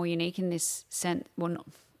more unique in this sense. Well, not.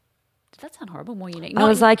 Did that sound horrible? More unique. I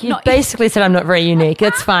was like, you basically said I'm not very unique.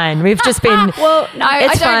 It's fine. We've just been. Well, no,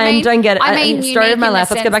 it's fine. Don't get it. I mean, story of my life.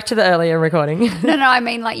 Let's go back to the earlier recording. No, I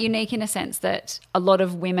mean like unique in a sense that a lot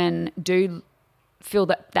of women do feel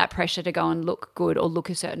that pressure to go and look good or look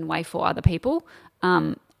a certain way for other people.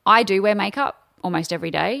 I do wear makeup almost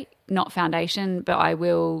every day, not foundation, but I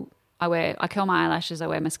curl my eyelashes, I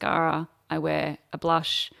wear mascara, I wear a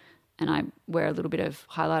blush, and I wear a little bit of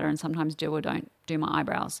highlighter and sometimes do or don't do my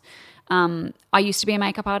eyebrows. I used to be a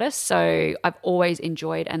makeup artist, so I've always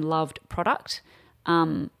enjoyed and loved product.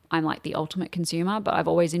 I'm like the ultimate consumer, but I've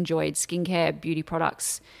always enjoyed skincare, beauty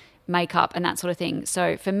products, makeup, and that sort of thing.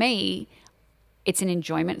 So for me, it's an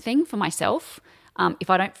enjoyment thing for myself. If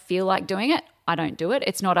I don't feel like doing it, I don't do it.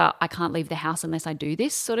 It's not I can't leave the house unless I do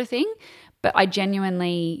this sort of thing. But I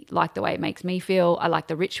genuinely like the way it makes me feel. I like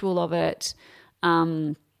the ritual of it.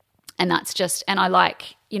 And that's just, and I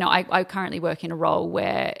like, I currently work in a role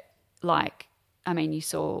where you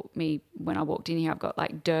saw me when I walked in here, I've got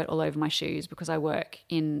like dirt all over my shoes because I work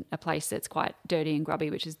in a place that's quite dirty and grubby,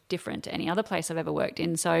 which is different to any other place I've ever worked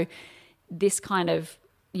in. So this kind of,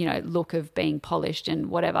 look of being polished and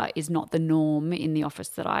whatever is not the norm in the office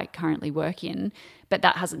that I currently work in. But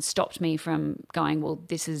that hasn't stopped me from going, well,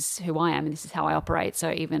 this is who I am and this is how I operate. So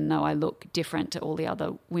even though I look different to all the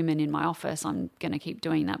other women in my office, I'm going to keep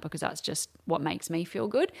doing that because that's just what makes me feel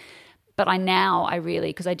good. But I really,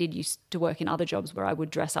 because I did used to work in other jobs where I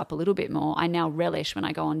would dress up a little bit more, I now relish when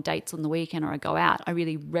I go on dates on the weekend or I go out, I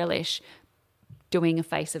really relish doing a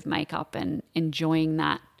face of makeup and enjoying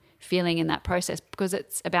that feeling in that process because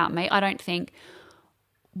it's about me. I don't think,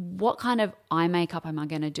 what kind of eye makeup am I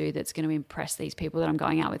going to do that's going to impress these people that I'm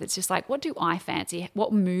going out with? It's just like, what do I fancy?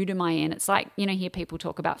 What mood am I in? It's like, hear people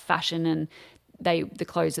talk about fashion and the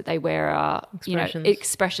clothes that they wear are,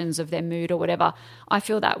 expressions of their mood or whatever. I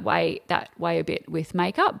feel that way a bit with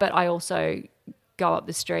makeup, but I also go up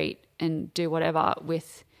the street and do whatever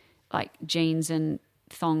with like jeans and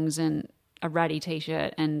thongs and a ratty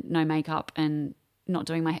t-shirt and no makeup and not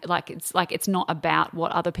doing my it's not about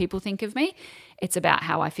what other people think of me. It's about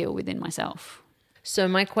how I feel within myself. So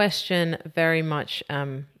my question very much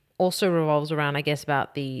also revolves around, I guess,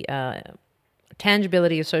 about the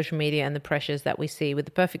tangibility of social media and the pressures that we see with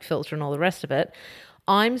the perfect filter and all the rest of it.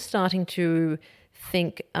 I'm starting to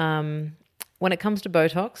think when it comes to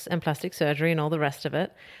Botox and plastic surgery and all the rest of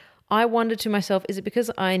it, I wonder to myself, is it because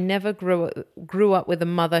I never grew up with a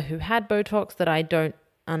mother who had Botox that I don't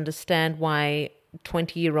understand why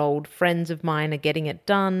 20-year-old friends of mine are getting it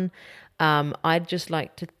done? I'd just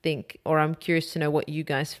like to think, or I'm curious to know what you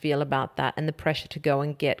guys feel about that and the pressure to go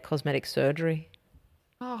and get cosmetic surgery.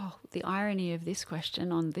 Oh, the irony of this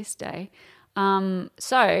question on this day.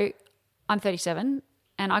 So I'm 37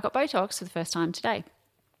 and I got Botox for the first time today.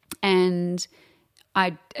 And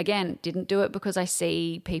I, again, didn't do it because I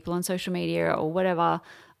see people on social media or whatever.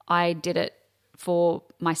 I did it for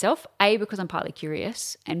myself, A, because I'm partly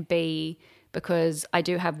curious, and B, because I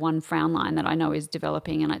do have one frown line that I know is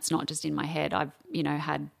developing and it's not just in my head. I've,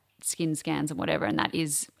 had skin scans and whatever, and that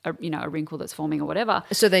is a wrinkle that's forming or whatever.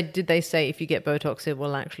 So did they say if you get Botox it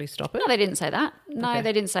will actually stop it? No, they didn't say that. No, okay.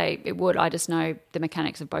 They didn't say it would. I just know the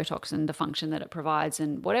mechanics of Botox and the function that it provides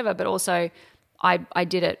and whatever. But also I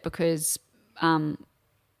did it because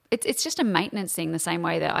it's just a maintenance thing, the same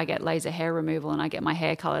way that I get laser hair removal and I get my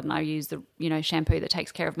hair colored and I use the shampoo that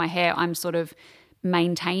takes care of my hair. I'm sort of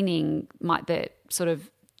maintaining the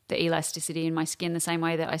elasticity in my skin the same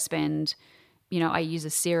way that I spend, I use a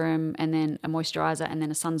serum and then a moisturizer and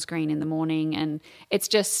then a sunscreen in the morning, and it's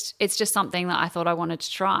just something that I thought I wanted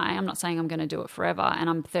to try. I'm not saying I'm going to do it forever, and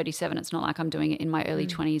I'm 37. It's not like I'm doing it in my early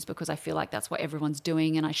 20s because I feel like that's what everyone's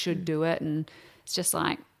doing and I should do it, and it's just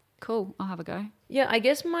like, cool, I'll have a go. Yeah, I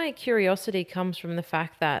guess my curiosity comes from the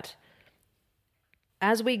fact that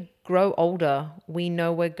as we grow older, we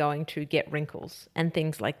know we're going to get wrinkles and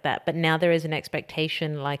things like that. But now there is an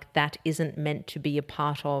expectation like that isn't meant to be a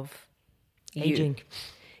part of aging.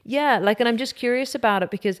 Yeah, and I'm just curious about it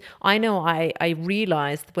because I know I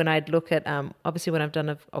realized when I'd look at, obviously when I've done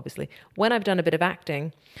a bit of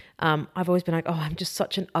acting, I've always been like, oh, I'm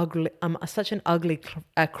such an ugly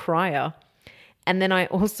crier. And then I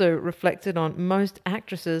also reflected on most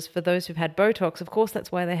actresses, for those who've had Botox, of course,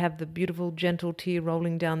 that's why they have the beautiful, gentle tear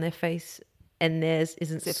rolling down their face and theirs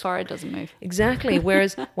isn't. Their forehead doesn't move. Exactly.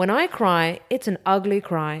 Whereas when I cry, it's an ugly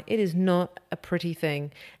cry. It is not a pretty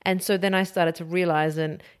thing. And so then I started to realize,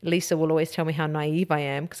 and Lisa will always tell me how naive I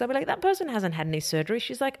am, because I'll be like, that person hasn't had any surgery.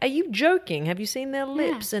 She's like, are you joking? Have you seen their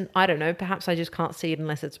lips? Yeah. And I don't know, perhaps I just can't see it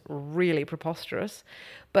unless it's really preposterous.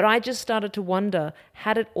 But I just started to wonder,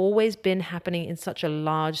 had it always been happening in such a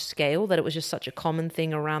large scale that it was just such a common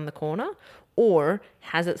thing around the corner? Or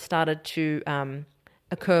has it started to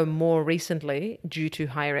occur more recently due to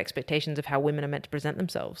higher expectations of how women are meant to present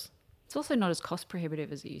themselves? It's also not as cost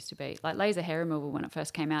prohibitive as it used to be. Like laser hair removal, when it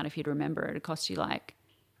first came out, if you'd remember, it cost you like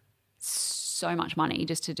so much money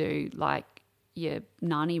just to do like your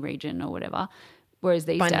nani region or whatever. Whereas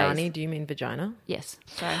these days... By nani, do you mean vagina? Yes.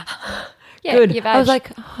 So, yeah, good. I was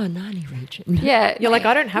like, oh, nani region. Yeah. You're like,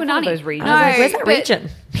 I don't have one of those regions. No, where's that region?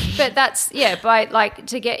 But that's, by like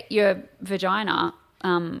to get your vagina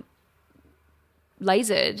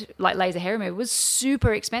lasered, like laser hair removal, was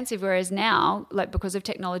super expensive. Whereas now, like because of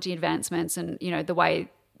technology advancements and, the way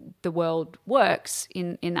the world works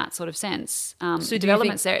in that sort of sense, so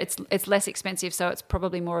developments there, it's less expensive. So it's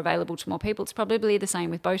probably more available to more people. It's probably the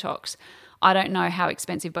same with Botox. I don't know how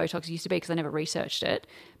expensive Botox used to be because I never researched it,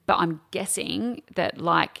 but I'm guessing that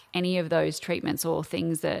like any of those treatments or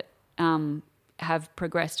things that have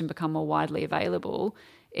progressed and become more widely available,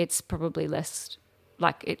 it's probably less,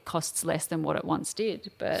 like it costs less than what it once did.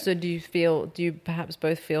 But so do you perhaps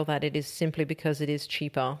both feel that it is simply because it is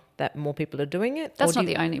cheaper that more people are doing it? That's not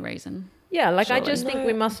the only reason. Yeah, like surely. I just think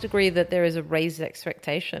we must agree that there is a raised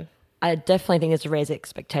expectation. I definitely think it's a raised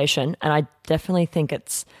expectation, and I definitely think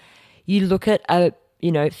it's, you look at a,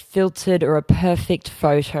 filtered or a perfect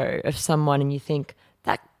photo of someone and you think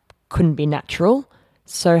that couldn't be natural.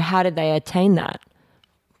 So how did they attain that?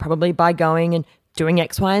 Probably by going and doing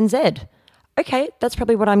X, Y, and Z. Okay, that's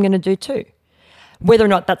probably what I'm going to do too. Whether or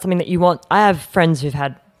not that's something that you want. I have friends who've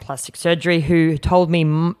had plastic surgery who told me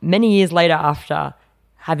many years later after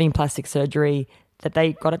having plastic surgery that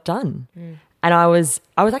they got it done. Mm. And I was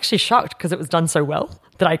actually shocked because it was done so well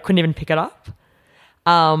that I couldn't even pick it up.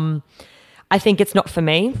 I think it's not for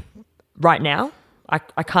me right now.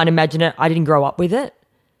 I can't imagine it. I didn't grow up with it,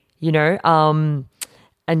 you know.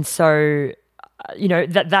 And so, you know,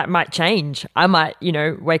 that might change. I might, you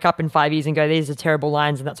know, wake up in 5 years and go, these are terrible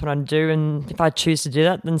lines and that's what I'm do. And if I choose to do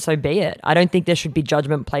that, then so be it. I don't think there should be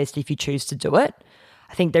judgment placed if you choose to do it.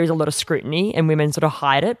 I think there is a lot of scrutiny and women sort of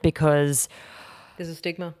hide it because There's a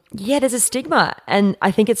stigma. Yeah, there's a stigma. And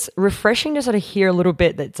I think it's refreshing to sort of hear a little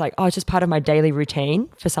bit that's like, oh, it's just part of my daily routine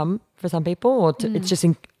for some people, or it's just,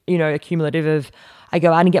 you know, accumulative of, I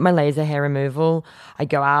go out and get my laser hair removal. I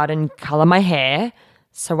go out and color my hair.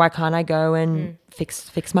 So why can't I go and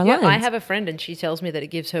fix my lines? I have a friend and she tells me that it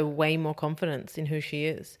gives her way more confidence in who she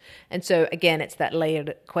is. And so again, it's that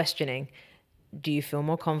layered questioning. Do you feel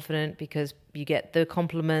more confident because you get the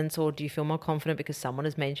compliments, or do you feel more confident because someone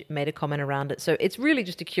has made a comment around it? So it's really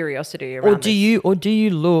just a curiosity around Or do you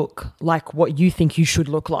look like what you think you should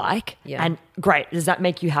look like? Yeah. And great, does that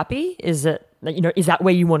make you happy? Is it, you know, is that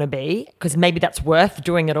where you want to be? Because maybe that's worth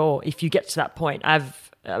doing it all if you get to that point. I've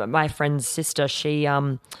my friend's sister, she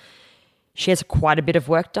has quite a bit of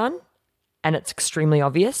work done and it's extremely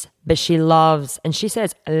obvious, but she loves, and she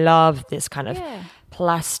says, I love this kind of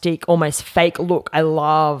plastic, almost fake look. I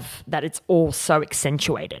love that it's all so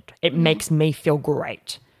accentuated. It makes me feel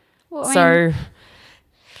great. Well, I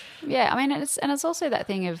mean, it's also that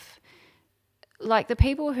thing of like the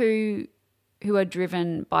people who are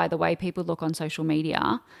driven by the way people look on social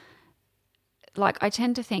media. Like, I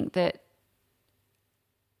tend to think that,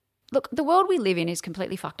 look, the world we live in is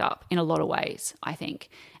completely fucked up in a lot of ways, I think.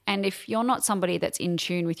 And if you're not somebody that's in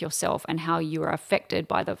tune with yourself and how you are affected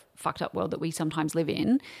by the fucked up world that we sometimes live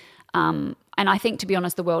in, and I think, to be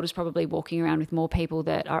honest, the world is probably walking around with more people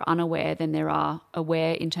that are unaware than there are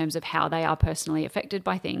aware in terms of how they are personally affected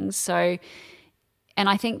by things. So, and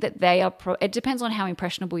I think that they are, it depends on how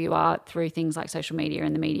impressionable you are through things like social media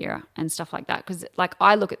and the media and stuff like that. Because like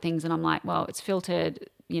I look at things and I'm like, well, it's filtered,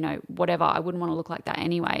 you know, whatever. I wouldn't want to look like that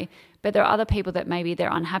anyway. But there are other people that maybe they're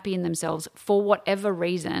unhappy in themselves for whatever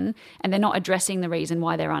reason, and they're not addressing the reason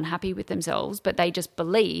why they're unhappy with themselves, but they just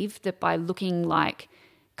believe that by looking like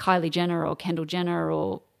Kylie Jenner or Kendall Jenner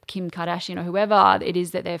or Kim Kardashian or whoever it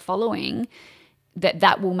is that they're following,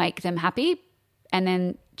 that will make them happy. And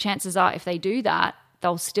then chances are, if they do that,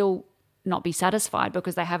 they'll still not be satisfied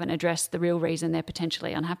because they haven't addressed the real reason they're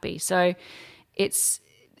potentially unhappy. So it's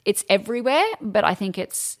everywhere, but I think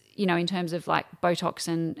it's, you know, in terms of like Botox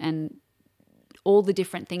and all the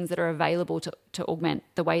different things that are available to augment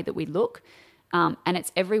the way that we look, and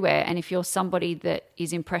it's everywhere. And if you're somebody that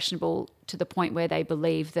is impressionable to the point where they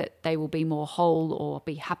believe that they will be more whole or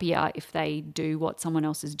be happier if they do what someone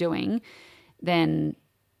else is doing, then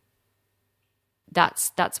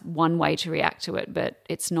that's one way to react to it, but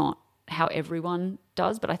it's not how everyone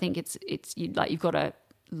does. But I think you've got to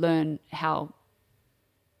learn how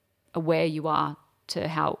aware you are to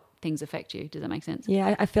how things affect you. Does that make sense?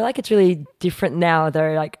 Yeah, I feel like it's really different now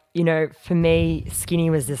though. Like, you know, for me, skinny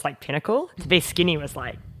was this like pinnacle. To be skinny was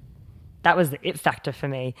like, that was the it factor for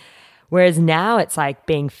me. Whereas now it's like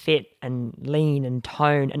being fit and lean and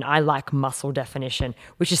toned, and I like muscle definition,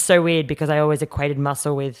 which is so weird because I always equated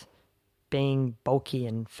muscle with being bulky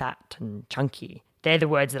and fat and chunky. They're the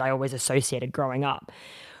words that I always associated growing up.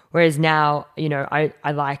 Whereas now, you know, I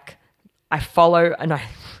follow, and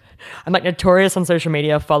I'm like notorious on social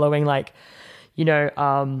media following like, you know,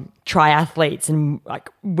 triathletes and like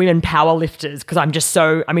women powerlifters because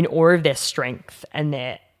I'm in awe of their strength and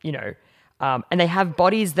their, you know, and they have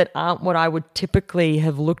bodies that aren't what I would typically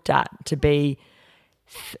have looked at to be,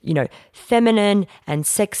 you know, feminine and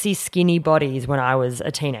sexy skinny bodies when I was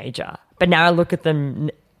a teenager. But now I look at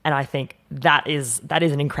them and I think that is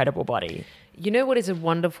an incredible body. You know what is a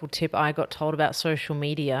wonderful tip I got told about social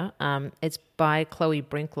media? It's by Chloe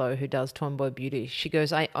Brinklow, who does Tomboy Beauty. She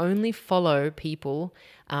goes, I only follow people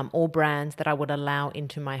or brands that I would allow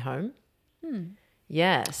into my home.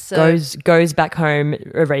 Yeah. So goes back home,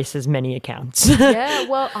 erases many accounts. Yeah,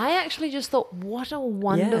 well, I actually just thought, what a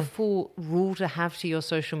wonderful rule to have to your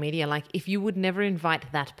social media. Like, if you would never invite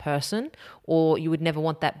that person, or you would never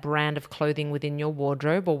want that brand of clothing within your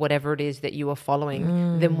wardrobe or whatever it is that you are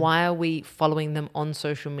following, then why are we following them on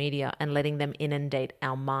social media and letting them inundate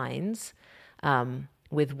our minds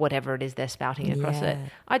with whatever it is they're spouting across it?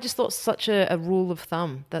 I just thought such a rule of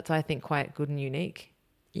thumb that's, I think, quite good and unique.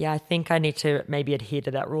 Yeah, I think I need to maybe adhere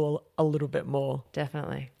to that rule a little bit more.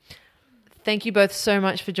 Definitely. Thank you both so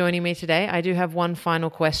much for joining me today. I do have one final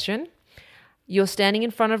question. You're standing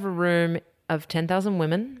in front of a room of 10,000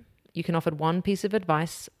 women. You can offer one piece of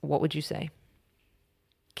advice. What would you say?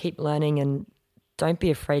 Keep learning and don't be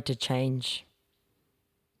afraid to change.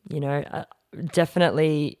 You know,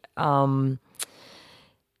 definitely,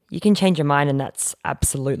 You can change your mind and that's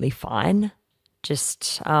absolutely fine.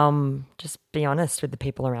 Just be honest with the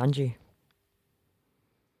people around you.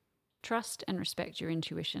 Trust and respect your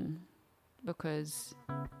intuition because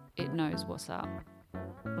it knows what's up.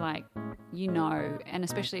 Like, you know, and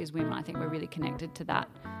especially as women, I think we're really connected to that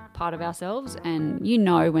part of ourselves, and you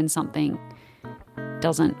know when something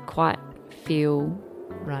doesn't quite feel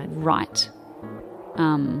right.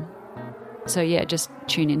 So yeah, just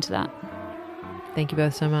tune into that. Thank you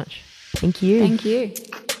both so much. Thank you. Thank you.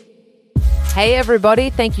 Hey everybody,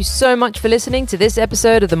 thank you so much for listening to this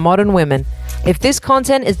episode of The Modern Women. If this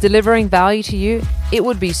content is delivering value to you, it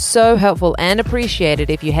would be so helpful and appreciated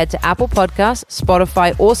if you head to Apple Podcasts,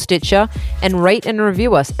 Spotify, or Stitcher and rate and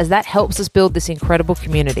review us, as that helps us build this incredible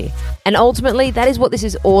community. And ultimately, that is what this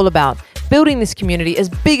is all about, building this community as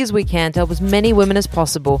big as we can to help as many women as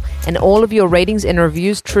possible, and all of your ratings and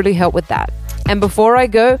reviews truly help with that. And before I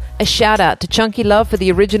go, a shout out to Chunky Love for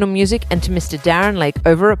the original music and to Mr. Darren Lake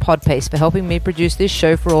over at Podpace for helping me produce this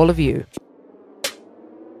show for all of you.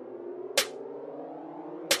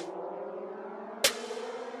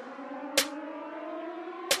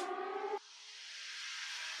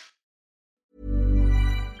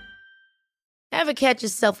 Ever catch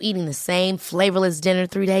yourself eating the same flavorless dinner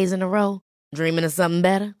 3 days in a row? Dreaming of something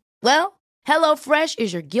better? Well, HelloFresh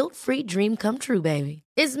is your guilt-free dream come true, baby.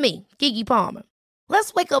 It's me, Keke Palmer.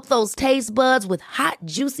 Let's wake up those taste buds with hot,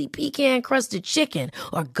 juicy pecan-crusted chicken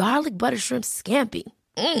or garlic butter shrimp scampi.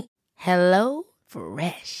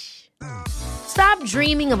 HelloFresh. Stop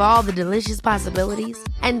dreaming of all the delicious possibilities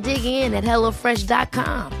and dig in at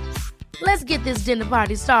HelloFresh.com. Let's get this dinner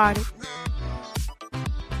party started.